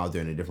put him out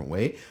there in a different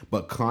way.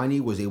 But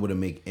Kanye was able to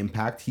make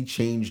impact. He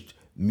changed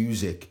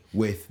music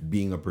with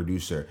being a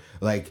producer.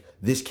 Like,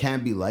 This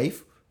Can't Be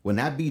Life, when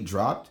that beat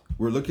dropped,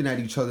 we're looking at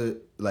each other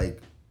like,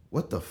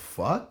 what the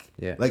fuck?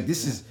 Yeah. Like,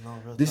 this is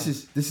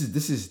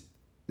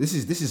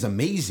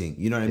amazing.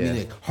 You know what I mean?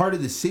 Like, Heart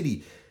of the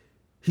City.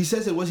 He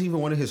says it wasn't even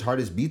one of his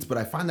hardest beats, but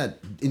I find that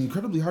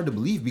incredibly hard to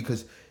believe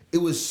because it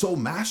was so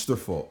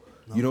masterful.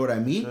 You know what I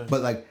mean? Sure.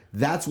 But like,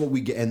 that's what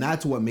we get, and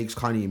that's what makes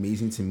Kanye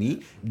amazing to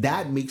me.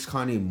 That makes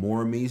Kanye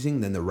more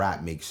amazing than the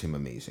rap makes him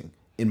amazing,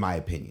 in my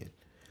opinion.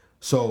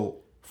 So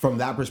from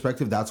that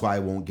perspective, that's why I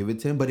won't give it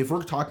to him. But if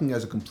we're talking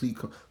as a complete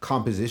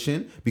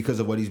composition because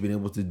of what he's been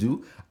able to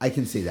do, I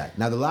can say that.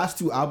 Now, the last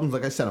 2 albums,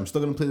 like I said, I'm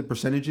still going to play the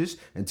percentages,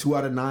 and 2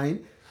 out of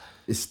 9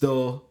 is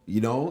still,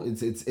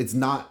 it's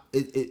not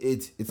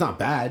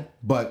bad.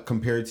 But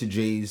compared to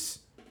Jay's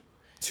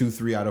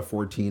 2-3 out of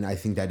 14, I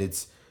think that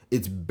it's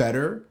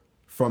better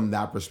from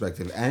that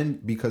perspective.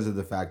 And because of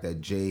the fact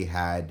that Jay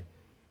had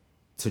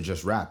to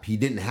just rap. He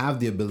didn't have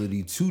the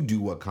ability to do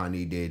what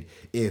Kanye did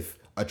if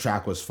a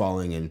track was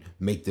falling and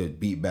make the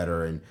beat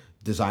better and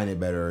design it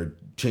better,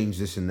 change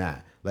this and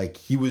that. Like,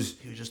 he would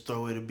just throw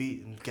away the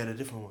beat and get a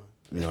different one.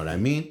 You know what I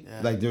mean?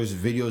 Yeah. Like, there's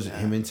videos of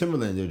him and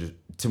Timberland.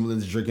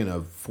 Timberland's drinking a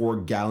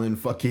 4-gallon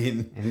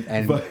fucking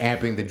and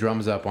amping the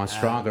drums up on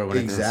Stronger when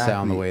it doesn't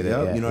sound the way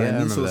that. You know what I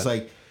mean? So it's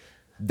like,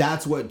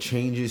 that's what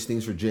changes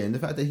things for Jay, and the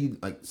fact that he,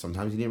 like,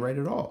 sometimes he didn't write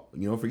at all.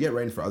 Forget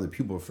writing for other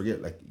people.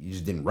 Forget, like, you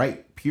just didn't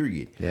write.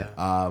 Period.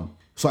 Yeah.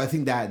 So I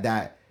think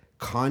that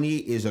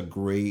Kanye is a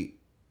great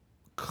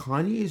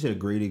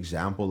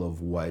example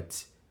of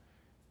what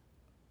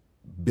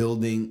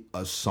building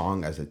a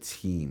song as a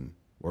team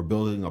or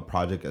building a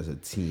project as a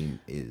team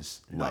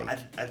is like.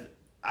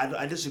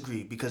 I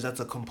disagree, because that's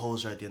a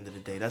composer at the end of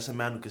the day. That's a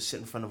man who can sit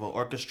in front of an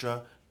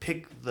orchestra,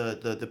 pick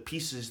the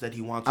pieces that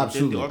he wants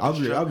within the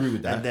orchestra. I'll agree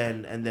with that.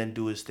 And then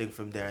do his thing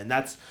from there. And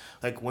that's,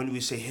 like, when we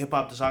say hip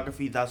hop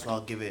discography, that's why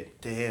I'll give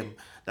it to him.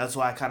 That's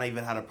why I kind of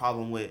even had a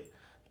problem with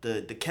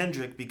the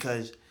Kendrick,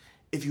 because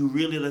if you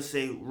really, let's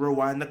say,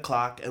 rewind the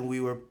clock and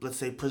we were, let's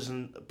say,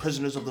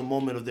 prisoners of the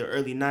moment of the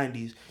early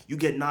 90s, you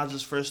get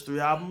Nas's first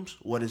 3 albums.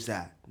 What is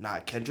that?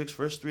 Not Kendrick's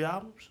first 3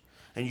 albums?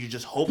 And you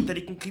just hope that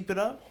he can keep it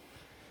up?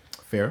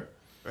 Fair.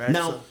 Right?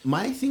 Now,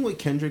 my thing with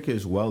Kendrick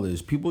as well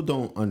is people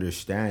don't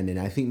understand, and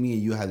I think me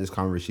and you had this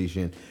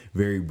conversation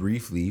very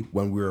briefly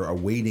when we were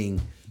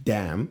awaiting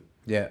Damn.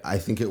 Yeah. I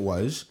think it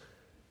was.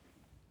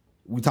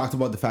 We talked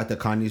about the fact that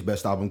Kanye's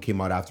best album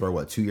came out after a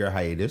 2-year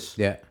hiatus.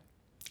 Yeah.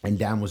 And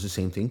Damn was the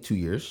same thing, 2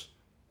 years.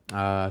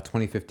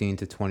 2015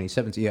 to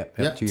 2017. Yeah,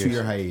 2 years.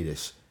 2-year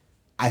hiatus.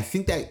 I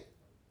think that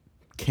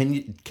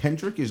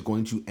Kendrick is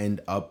going to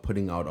end up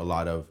putting out a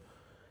lot of...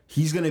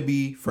 He's going to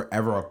be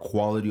forever a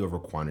quality over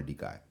quantity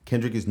guy.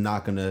 Kendrick is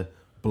not going to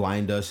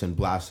blind us and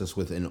blast us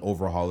with an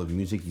overhaul of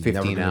music. He's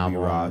 15 never going to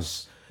be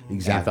Ross.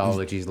 Exactly.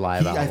 Anthologies,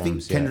 live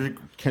albums. I think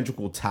Kendrick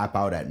will tap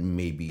out at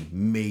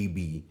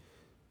maybe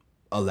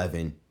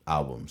 11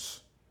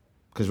 albums.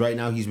 Because right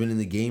now he's been in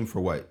the game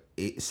for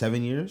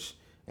 7 years?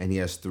 And he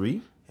has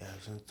 3? Yeah,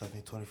 I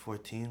think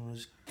 2014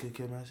 was Good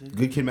Kid, Mad City.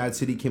 Good Kid, Mad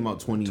City came out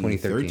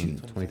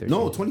 2013.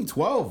 No,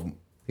 2012.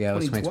 Yeah, it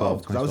was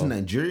 2012. Because I was in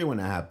Nigeria when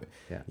that happened.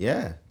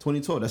 Yeah,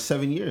 2012. That's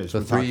 7 years.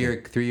 So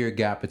 3-year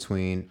gap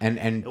between and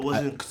it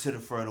wasn't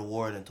considered for an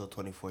award until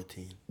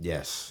 2014.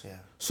 Yes. Yeah.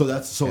 So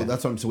that's what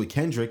I'm saying with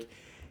Kendrick.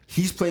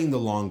 He's playing the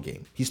long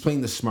game. He's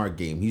playing the smart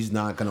game. He's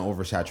not gonna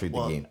oversaturate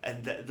the game.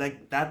 And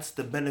that's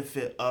the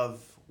benefit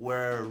of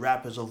where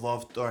rap has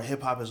evolved or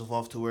hip hop has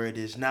evolved to where it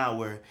is now,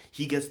 where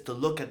he gets to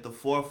look at the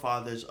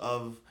forefathers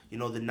of the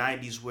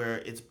 90s, where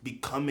it's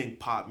becoming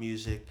pop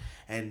music,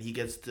 and he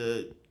gets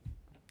to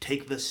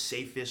take the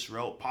safest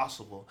route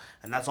possible.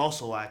 And that's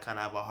also why I kind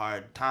of have a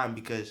hard time,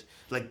 because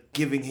like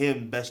giving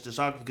him best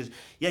discography, because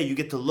you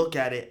get to look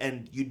at it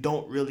and you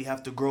don't really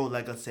have to grow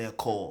like, let's say, a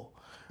Cole,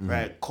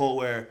 right? Cole,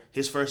 where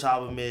his first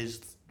album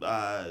is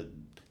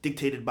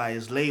dictated by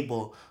his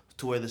label,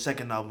 to where the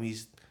second album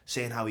he's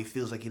saying how he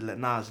feels like he let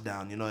Nas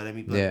down, you know what I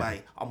mean? Like,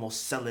 by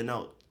almost selling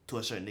out to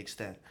a certain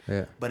extent.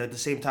 Yeah. But at the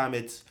same time,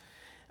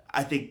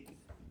 I think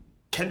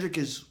Kendrick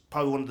is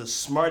probably one of the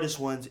smartest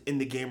ones in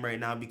the game right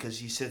now, because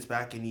he sits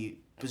back and he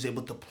was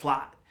able to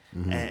plot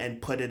and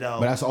put it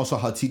out. But that's also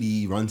how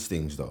TDE runs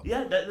things, though.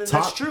 Yeah,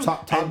 that's true.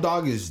 Top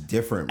Dog is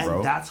different, bro.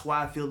 And that's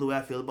why I feel the way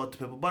I feel about the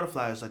Pimple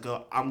Butterfly. It's like,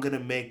 I'm going to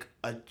make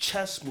a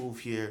chess move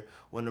here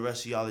when the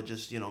rest of y'all are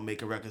just,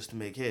 making records to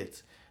make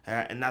hits. All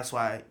right? And that's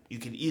why you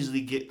can easily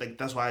get,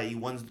 that's why he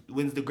wins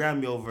the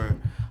Grammy over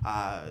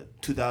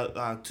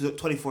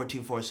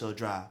 2014 Forest Hill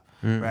Drive,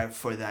 right,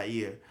 for that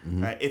year,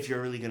 right? If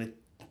you're really going to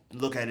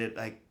look at it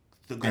like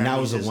the Grammys. And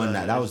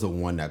that was the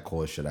one that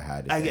Cole should have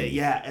had.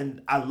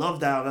 And I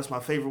love that. That's my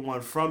favorite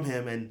one from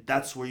him, and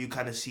that's where you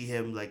kind of see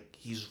him like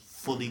he's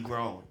fully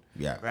grown.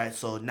 Yeah. Right.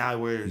 So now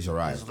we're he's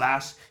arrived.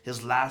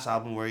 His last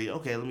album where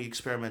let me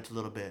experiment a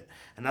little bit,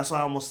 and that's why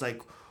I almost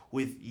like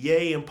with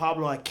Ye and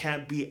Pablo, I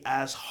can't be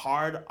as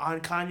hard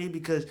on Kanye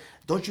because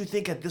don't you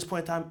think at this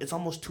point in time it's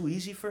almost too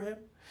easy for him?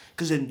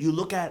 Because then you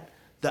look at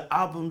the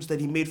albums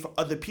that he made for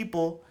other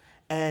people,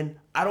 and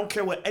I don't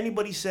care what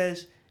anybody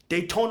says,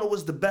 Daytona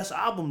was the best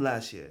album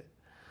last year.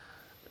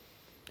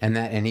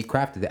 And he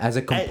crafted it as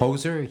a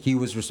composer. He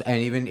was,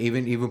 and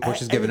even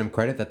Push is giving him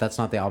credit that that's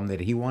not the album that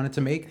he wanted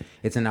to make.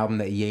 It's an album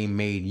that Ye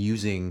made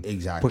using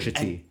Pusha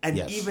T. And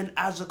even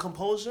as a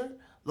composer,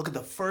 look at the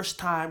first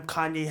time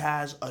Kanye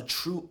has a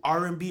true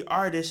R&B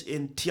artist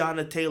in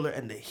Tiana Taylor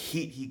and the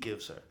heat he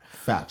gives her.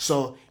 Facts.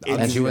 So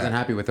and she wasn't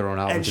happy with her own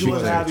album. And she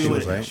wasn't happy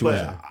with it.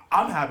 But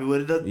I'm happy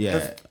with it.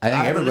 I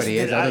think everybody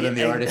is, other than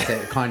the artists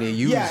that Kanye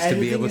used to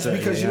be able to.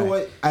 Because you know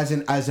what, as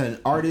an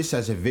artist,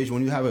 as a vision,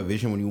 when you have a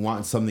vision, when you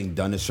want something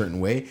done a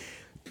certain way,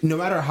 no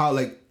matter how,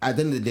 like, at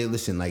the end of the day,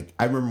 listen, like,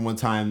 I remember one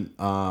time,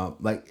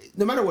 like,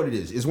 no matter what it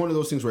is, it's one of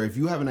those things where if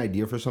you have an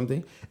idea for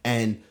something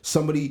and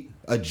somebody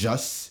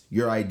adjusts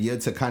your idea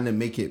to kind of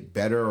make it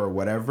better or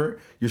whatever,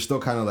 you're still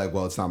kind of like,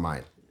 well, it's not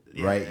mine,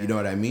 right? You know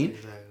what I mean?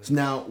 Exactly. So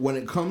now, when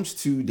it comes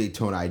to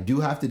Daytona, I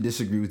do have to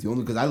disagree with you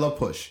only because I love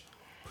Push.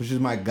 Push is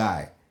my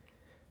guy.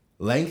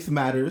 Length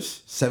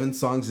matters. 7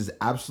 songs is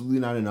absolutely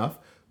not enough.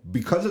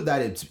 Because of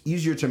that, it's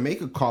easier to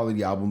make a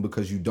quality album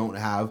because you don't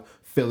have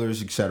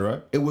fillers,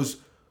 etc. It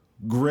was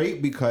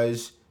great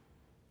because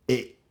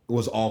it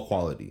was all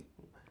quality.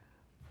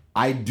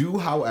 I do,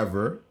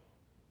 however,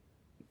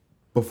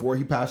 before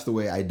he passed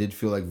away, I did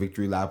feel like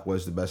Victory Lap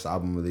was the best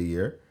album of the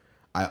year.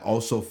 I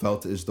also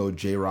felt as though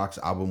J-Rock's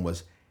album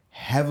was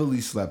heavily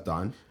slept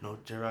on. No,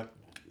 J-Rock,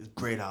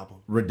 great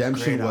album.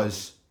 Redemption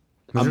was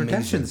amazing.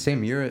 Redemption the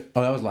same year?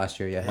 Oh, that was last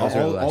year, yeah. All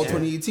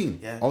 2018.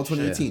 Yeah. All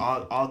 2018.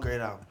 All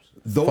great albums.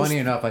 Funny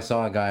enough, I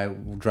saw a guy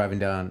driving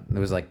down, it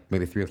was like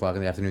maybe 3 o'clock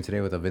in the afternoon today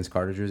with a Vince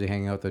Carter jersey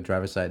hanging out the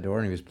driver's side door,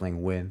 and he was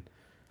playing Win.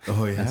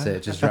 Oh, yeah? That's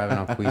it, just driving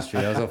on Queen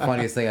Street. That was the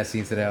funniest thing I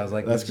seen today. I was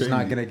like, that's just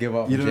not going to give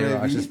up.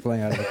 J-Rock's just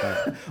playing out of the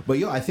car.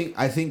 But I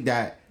think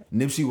that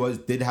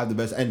Nipsey did have the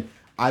best, and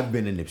I've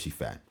been a Nipsey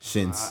fan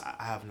since.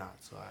 I have not,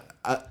 so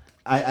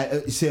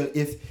so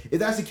if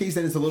that's the case,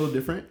 then it's a little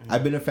different. Mm-hmm.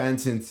 I've been a fan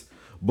since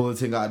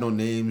Bullets Ain't Got No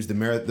Names. The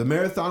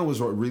marathon was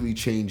what really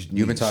changed me.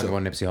 You've been talking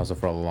about Nipsey Hussle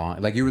for a long.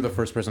 Like, you were the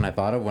first person I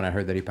thought of when I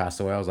heard that he passed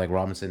away. I was like,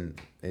 Robinson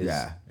is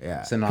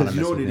synonymous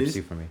with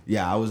Nipsey for me.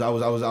 Yeah, I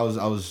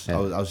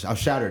was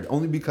shattered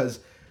only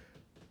because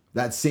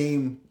that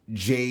same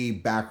Jay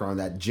background,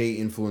 that Jay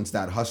influence,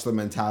 that hustler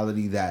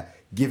mentality, that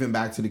giving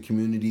back to the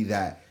community,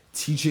 that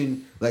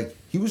teaching, like,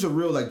 he was a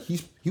real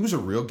he was a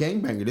real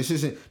gangbanger.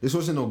 This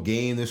wasn't no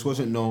game. This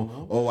wasn't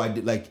no I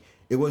did like.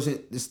 It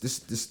wasn't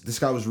this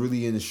guy was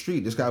really in the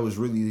street. This guy was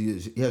really,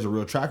 he has a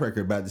real track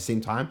record, but at the same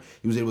time,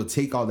 he was able to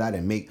take all that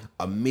and make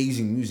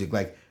amazing music.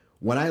 Like,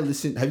 when I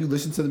listened, have you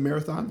listened to the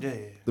marathon? Yeah.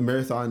 The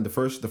marathon, the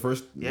first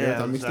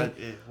marathon mixtape.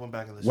 Yeah, went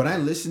back and listened. When I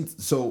listened,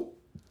 so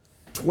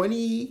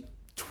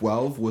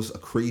 2012 was a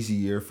crazy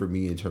year for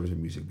me in terms of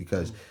music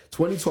because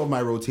 2012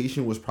 my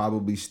rotation was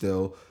probably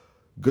still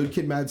Good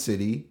Kid, Mad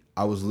City.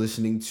 I was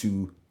listening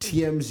to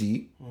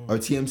TMC,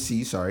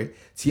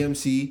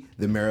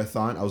 The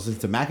Marathon. I was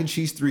listening to Mac and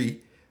Cheese 3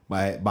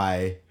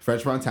 by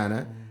French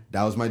Montana.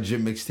 That was my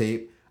gym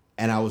mixtape.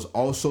 And I was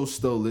also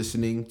still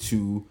listening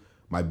to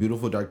My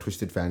Beautiful Dark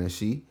Twisted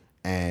Fantasy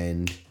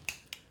and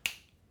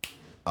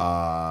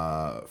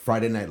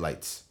Friday Night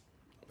Lights.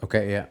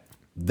 Okay, yeah.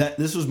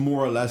 This was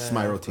more or less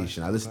my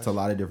rotation. I listened to a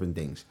lot of different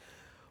things.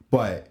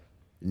 But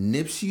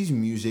Nipsey's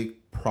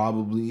music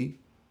probably,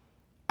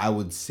 I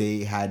would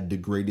say, had the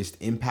greatest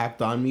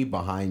impact on me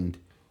behind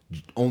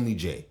only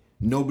Jay.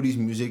 Nobody's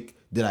music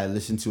did I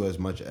listen to as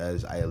much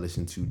as I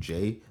listened to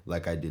Jay,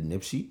 like I did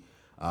Nipsey.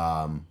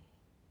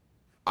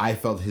 I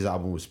felt his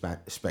album was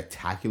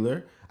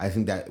spectacular. I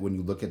think that when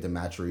you look at the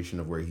maturation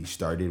of where he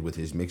started with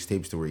his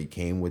mixtapes to where he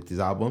came with his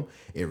album,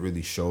 it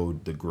really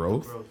showed the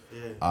growth.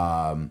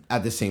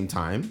 At the same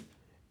time,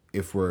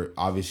 if we're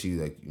obviously,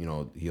 like,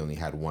 he only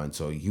had one,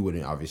 so he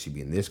wouldn't obviously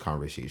be in this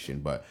conversation.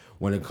 But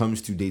when it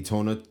comes to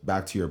Daytona,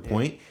 back to your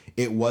point,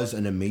 it was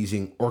an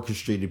amazing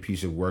orchestrated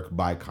piece of work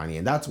by Kanye.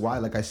 And that's why,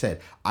 like I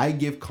said, I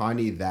give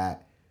Kanye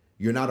that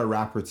you're not a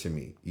rapper to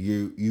me.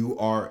 You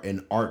are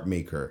an art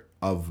maker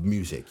of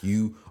music.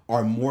 You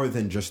are more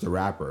than just a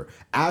rapper.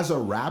 As a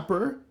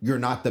rapper, you're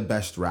not the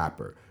best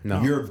rapper.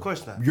 No, of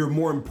course not. You're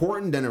more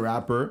important than a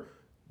rapper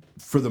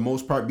for the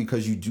most part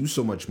because you do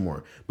so much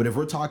more. But if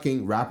we're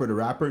talking rapper to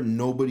rapper,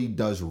 nobody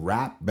does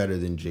rap better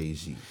than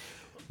Jay-Z.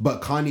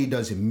 But Kanye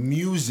does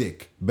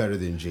music better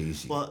than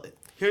Jay-Z. Well,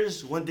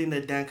 here's one thing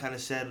that Dan kind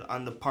of said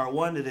on the part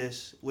one of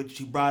this, which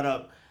he brought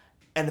up.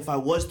 And if I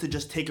was to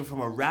just take it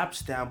from a rap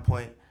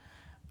standpoint,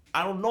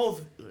 I don't know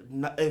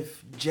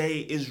if Jay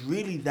is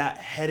really that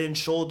head and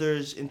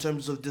shoulders in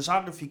terms of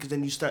discography, because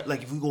then you start,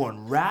 like, if we go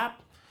on rap,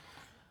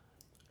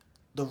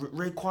 the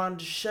Raekwon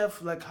the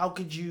Chef, like, how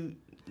could you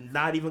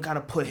not even kind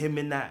of put him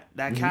in that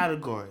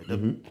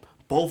category.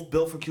 Both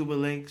built for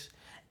Cuban links.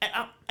 And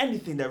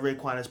anything that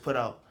Raekwon has put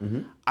out,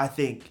 I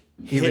think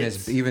Even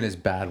hits. his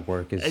bad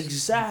work is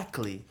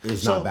Exactly.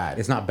 It's not bad.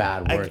 It's not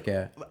bad work.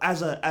 Yeah.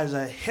 As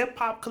a hip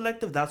hop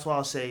collective, that's why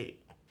I'll say,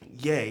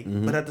 yay.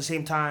 But at the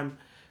same time,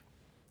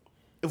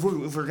 if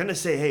we're gonna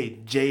say, hey,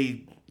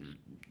 Jay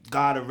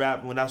gotta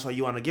rap when that's why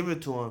you want to give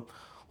it to him,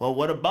 well,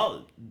 what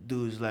about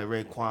dudes like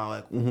Raekwon?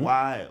 Like,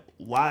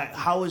 why?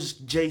 How is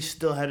Jay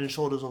still head and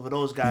shoulders over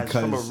those guys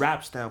from a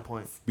rap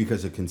standpoint?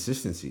 Because of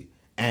consistency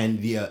and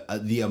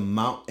the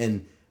amount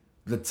and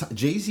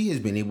Jay-Z has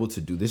been able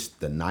to do this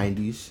the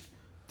 90s,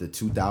 the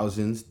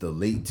 2000s, the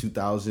late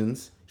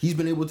 2000s. He's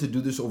been able to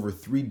do this over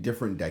 3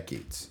 different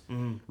decades.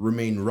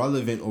 Remain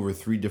relevant over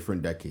 3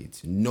 different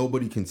decades.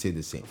 Nobody can say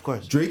the same. Of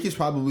course. Drake is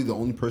probably the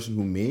only person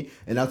who may,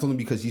 and that's only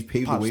because he's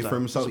paved the way for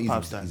himself. He's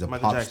a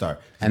pop star.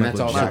 And that's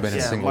also Jackson. been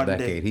a single one day,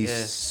 decade. He's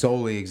yeah.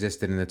 solely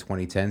existed in the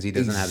 2010s. He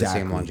doesn't have the same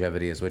Exactly.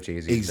 longevity as what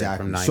Jay-Z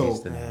Exactly. from 90s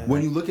So to now.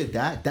 when you look at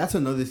that, that's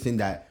another thing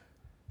that,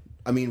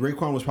 I mean,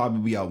 Raekwon was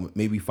probably out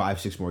maybe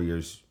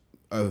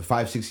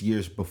 5-6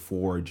 years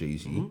before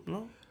Jay-Z.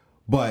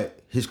 But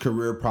his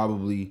career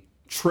probably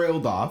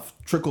trickled off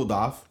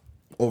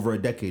over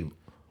a decade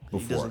before.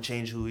 He doesn't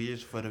change who he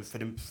is for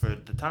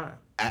the time.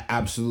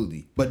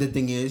 Absolutely. But the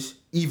thing is,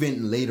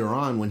 even later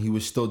on when he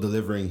was still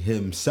delivering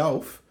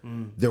himself,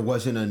 there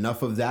wasn't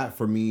enough of that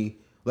for me.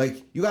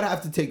 Like, you gotta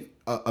have to take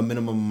a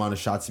minimum amount of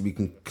shots to be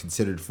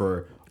considered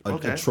for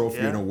a trophy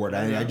and award.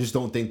 I just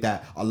don't think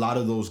that a lot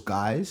of those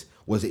guys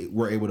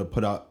were able to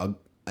put out a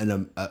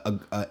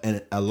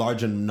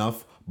large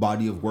enough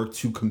body of work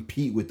to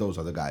compete with those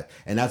other guys,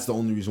 and that's the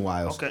only reason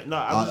why I was. Okay, no,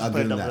 I was just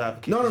playing devil's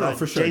advocate. No,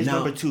 for sure. Jay's Now,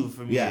 number 2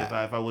 for me.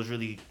 yeah. If I was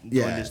really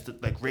doing this,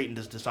 like rating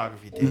this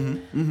discography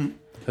thing.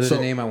 There's So-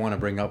 a name I want to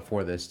bring up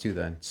for this too.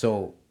 Then,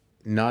 so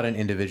not an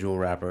individual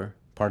rapper,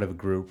 part of a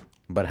group,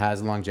 but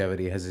has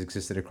longevity, has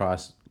existed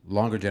across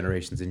longer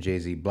generations than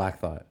Jay-Z. Black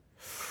Thought.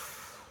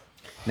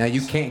 Now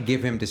you can't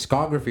give him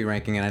discography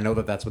ranking, and I know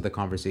that that's what the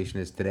conversation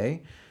is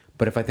today.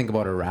 But if I think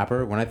about a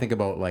rapper, when I think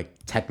about like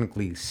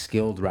technically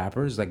skilled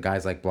rappers, like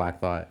guys like Black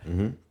Thought,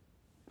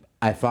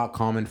 I thought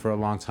Common for a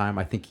long time.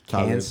 I think he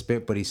can Talib.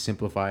 spit, but he's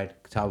simplified.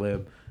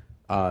 Talib,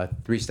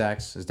 3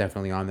 Stacks is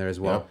definitely on there as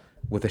well,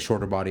 with a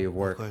shorter body of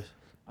work. Of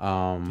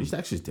course. 3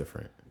 Stacks is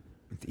different.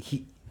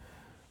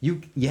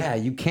 You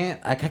can't.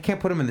 I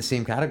can't put him in the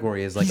same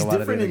category as like He's a lot of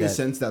the different other in the guys.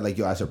 sense that, like,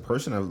 yo, as a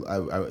person,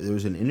 there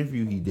was an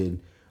interview he did,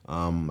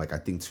 like I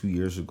think 2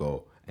 years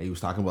ago, and he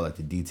was talking about like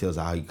the details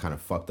of how he kind of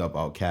fucked up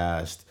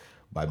Outkast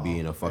by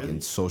being a fucking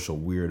social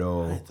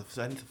weirdo.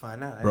 I need to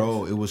find out.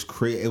 Bro, it was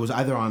crazy. It was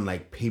either on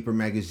like Paper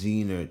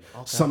Magazine or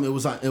some. It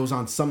was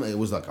on some. It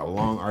was like a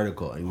long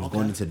article, and he was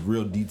going into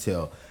real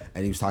detail.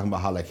 And he was talking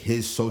about how like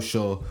his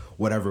social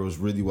whatever was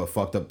really what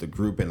fucked up the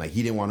group, and like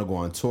he didn't want to go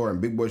on tour,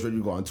 and Big Boy's ready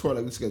to go on tour.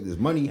 Like, let's get this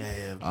money.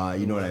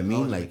 You know what I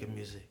mean? Like,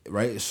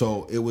 right?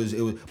 So it was.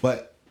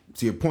 But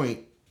to your point,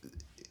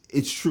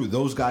 it's true.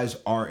 Those guys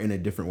are in a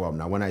different realm.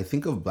 Now, when I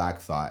think of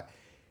Black Thought,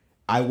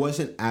 I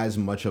wasn't as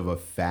much of a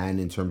fan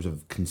in terms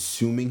of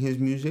consuming his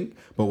music,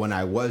 but when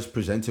I was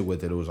presented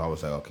with it, it was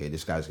always like, okay,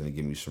 this guy's gonna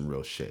give me some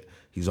real shit.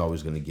 He's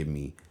always gonna give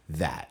me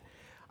that.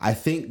 I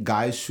think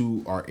guys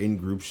who are in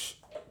groups,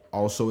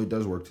 also it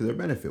does work to their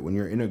benefit. When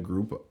you're in a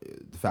group,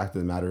 the fact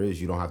of the matter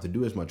is you don't have to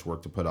do as much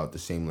work to put out the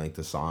same length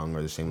of song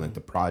or the same length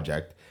of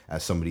project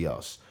as somebody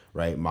else,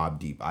 right? Mobb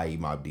Deep, i.e.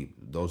 Mobb Deep.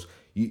 Those,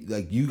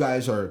 you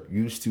guys are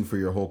used to, for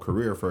your whole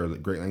career, for a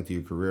great length of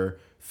your career,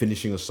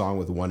 finishing a song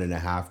with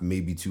 1.5,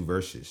 maybe 2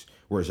 verses,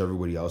 whereas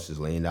everybody else is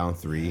laying down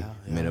 3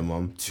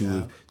 minimum,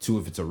 two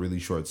if it's a really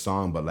short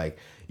song. But like,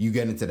 you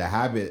get into the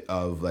habit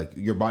of like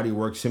your body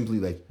work, simply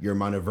like your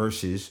amount of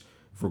verses,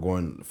 if we're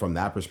going from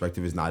that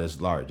perspective, is not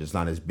as large, it's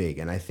not as big.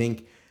 And I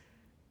think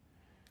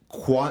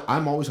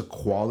I'm always a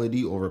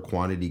quality over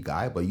quantity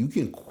guy, but you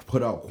can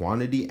put out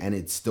quantity and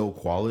it's still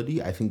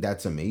quality. I think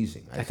that's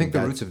amazing. I think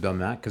the Roots have done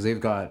that because they've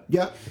got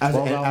as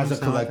 12 a albums now, I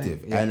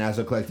collective, think. and as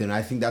a collective. And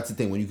I think that's the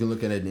thing, when you can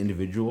look at an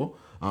individual.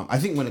 I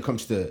think when it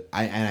comes to,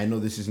 I know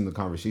this isn't the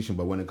conversation,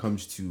 but when it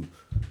comes to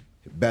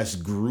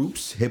best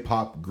groups, hip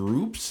hop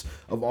groups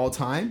of all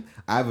time,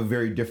 I have a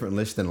very different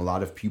list than a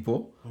lot of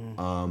people.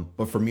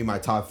 But for me, my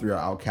top 3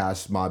 are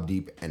Outkast, Mobb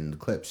Deep, and the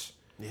Clips.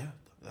 Yeah,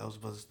 that was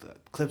the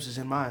Clips is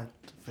in mine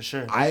for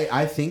sure.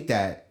 I think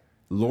that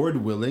Lord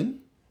Willing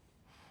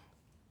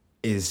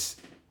is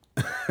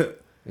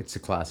It's a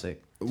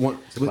classic. one,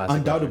 It's a classic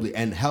undoubtedly,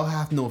 and Hell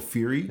Hath No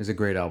Fury. It's a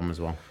great album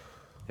as well.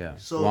 Yeah.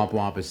 So- Womp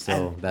Womp is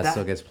still and that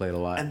still gets played a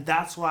lot. And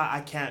that's why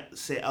I can't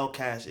say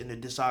Outkast in the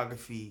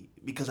discography,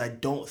 because I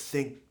don't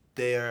think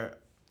they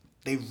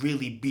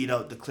really beat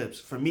out the Clips.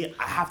 For me,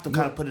 I have to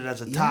kind of put it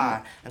as a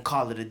tie and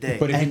call it a day.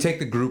 But if you take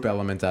the group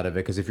element out of it,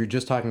 because if you're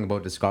just talking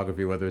about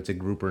discography, whether it's a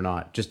group or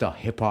not, just a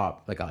hip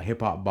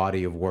hop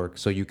body of work,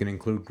 so you can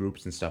include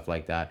groups and stuff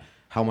like that.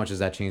 How much does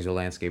that change the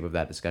landscape of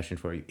that discussion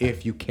for you?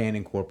 If you can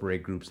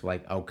incorporate groups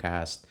like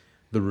Outkast,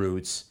 The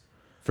Roots.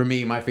 For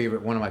me,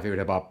 one of my favorite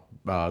hip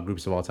hop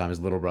groups of all time is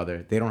Little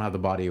Brother. They don't have the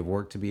body of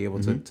work to be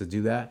able to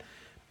do that,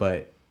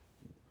 but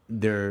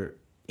they're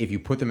if you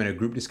put them in a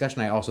group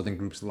discussion, I also think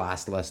groups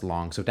last less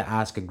long. So to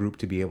ask a group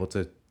to be able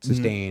to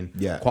sustain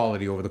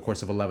quality over the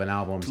course of 11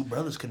 albums, two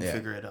brothers couldn't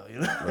figure it out, you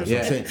know.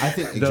 Yeah, I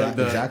think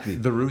exactly.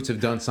 The Roots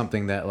have done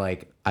something that,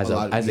 like, as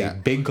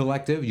a big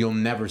collective, you'll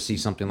never see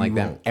something like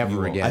them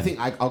ever again. I think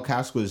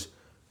Outkast was,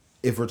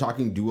 if we're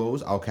talking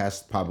duos,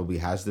 Outkast probably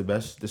has the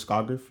best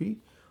discography.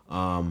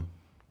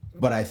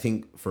 But I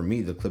think for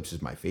me, the Clips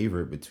is my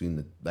favorite between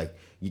the, like,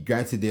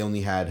 granted they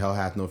only had Hell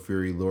Hath No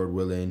Fury, Lord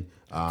Willin',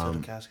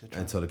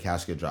 Until the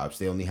Casket Drops.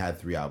 They only had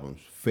 3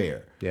 albums.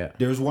 Fair. Yeah.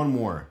 There's one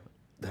more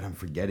that I'm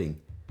forgetting.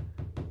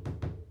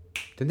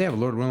 Didn't they have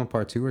Lord Willin'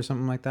 Part 2 or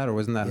something like that? Or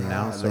wasn't that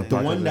announced? Like the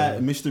one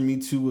that Mr. Me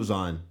Too was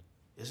on.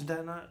 Isn't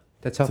that not?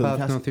 That's Hell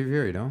Hath No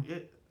Fury, no?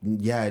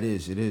 Yeah, it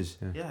is.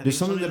 Yeah, there's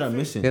something that I'm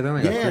missing. Yeah,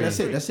 that's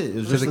it. It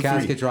was just the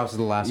Casket Drops is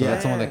the last one.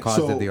 That's the one that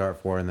caused the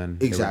art for, and then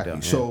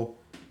exactly. So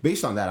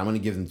based on that, I'm gonna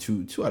give them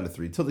 2 out of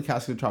 3. Till the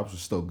Casket Drops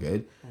was still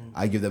good.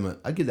 I give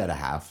that a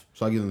half.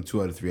 So I give them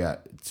 2 out of 3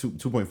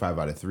 2.5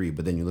 out of 3.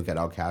 But then you look at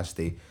Outkast,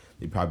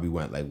 they probably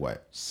went like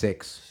what?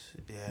 6.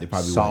 Yeah. They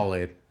probably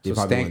solid. Went,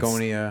 so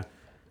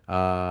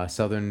Stankonia,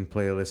 Southern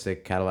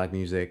Playalistic, Catalogue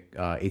Music,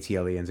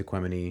 ATLE and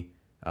Zequemini,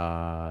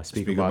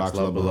 Speaker Box,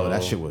 Love Below.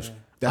 That shit was.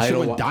 That shit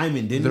went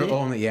diamond, didn't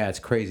it? It's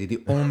crazy.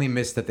 The only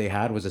miss that they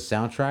had was a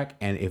soundtrack,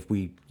 and if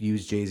we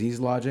use Jay-Z's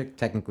logic,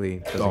 technically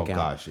it doesn't count.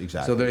 Gosh,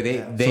 exactly. So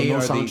they so are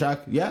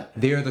soundtrack.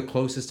 They are the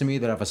closest to me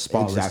that have a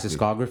spotless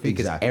discography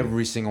because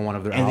every single one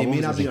of their albums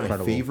is incredible. And they may not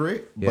be my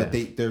favorite, but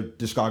their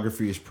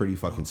discography is pretty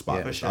fucking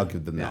spotless. Sure. I'll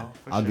give them that.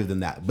 I'll give them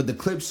that. But the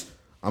Clips,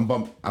 I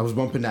was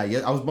bumping that.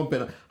 I was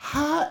bumping.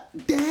 Hot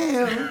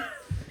damn.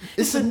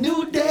 It's a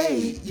new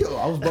day, yo.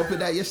 I was bumping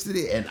that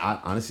yesterday, and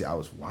honestly, I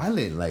was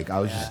wilding. Like I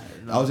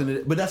was in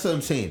it. But that's what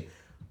I'm saying.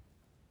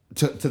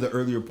 To the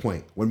earlier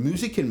point, when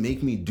music can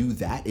make me do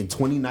that in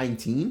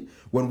 2019,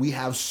 when we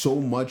have so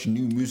much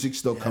new music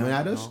still coming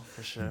at us,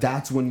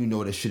 that's when you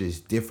know that shit is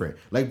different.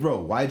 Like,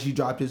 bro, YG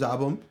dropped his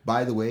album.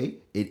 By the way,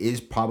 it is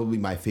probably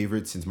my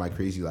favorite since My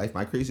Crazy Life.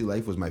 My Crazy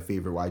Life was my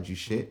favorite YG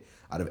shit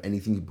out of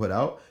anything he put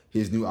out.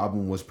 His new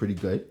album was pretty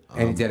good.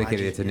 And he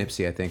dedicated it to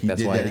Nipsey, I think.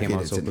 That's why it came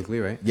out so quickly,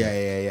 right?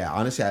 Yeah.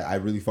 Honestly, I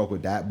really fuck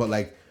with that. But,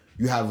 like,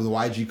 you have the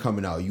YG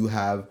coming out. You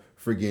have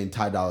friggin'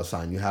 Ty Dolla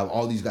 $ign. You have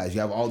all these guys.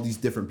 You have all these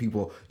different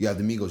people. You have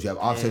the Migos. You have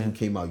Offset who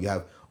came out. You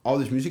have all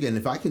this music. And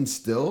if I can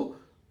still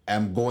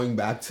am going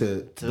back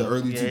to the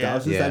early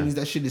 2000s, that means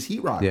that shit is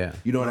heat rock. Yeah.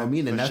 You know what I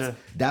mean? And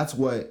that's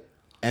what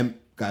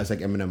guys like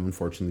Eminem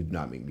unfortunately do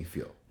not make me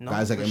feel.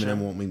 Guys like Eminem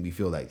won't make me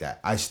feel like that.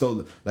 I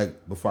still,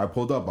 like, before I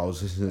pulled up, I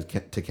was listening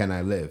to Can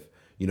I Live?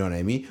 You know what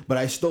I mean? But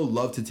I still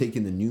love to take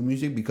in the new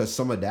music because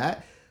some of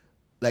that,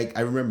 like,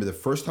 I remember the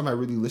first time I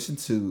really listened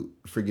to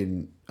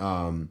friggin'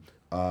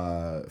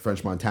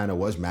 French Montana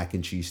was Mac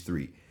and Cheese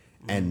 3.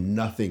 And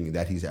nothing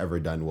that he's ever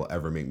done will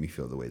ever make me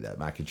feel the way that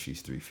Mac and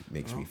Cheese 3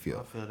 makes me feel.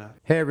 I feel that.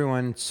 Hey,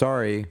 everyone.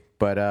 Sorry,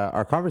 but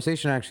our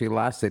conversation actually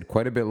lasted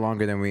quite a bit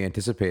longer than we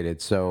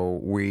anticipated. So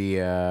we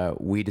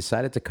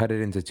decided to cut it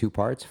into 2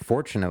 parts.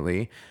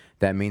 Fortunately,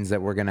 that means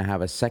that we're going to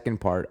have a second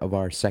part of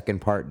our second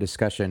part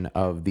discussion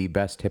of the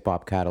best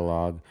hip-hop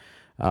catalog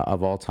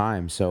of all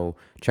time. So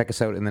check us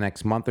out in the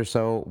next month or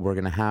so. We're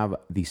going to have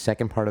the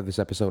second part of this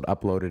episode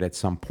uploaded at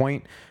some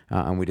point,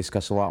 and we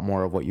discuss a lot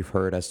more of what you've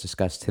heard us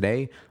discuss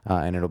today.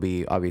 And it'll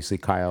be obviously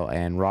Kyle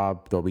and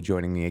Rob. They'll be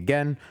joining me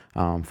again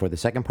for the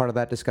second part of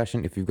that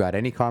discussion. If you've got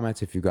any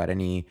comments, if you've got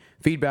any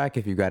feedback,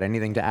 if you've got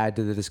anything to add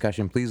to the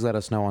discussion, please let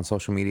us know on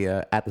social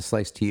media at The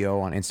Slice TO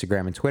on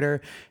Instagram and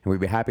Twitter. And we'd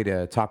be happy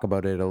to talk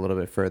about it a little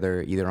bit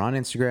further, either on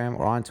Instagram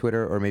or on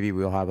Twitter, or maybe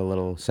we'll have a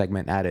little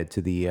segment added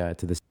to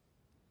the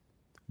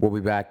We'll be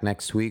back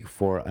next week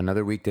for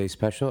another weekday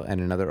special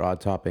and another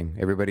odd topping.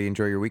 Everybody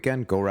enjoy your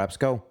weekend. Go Raps,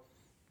 go.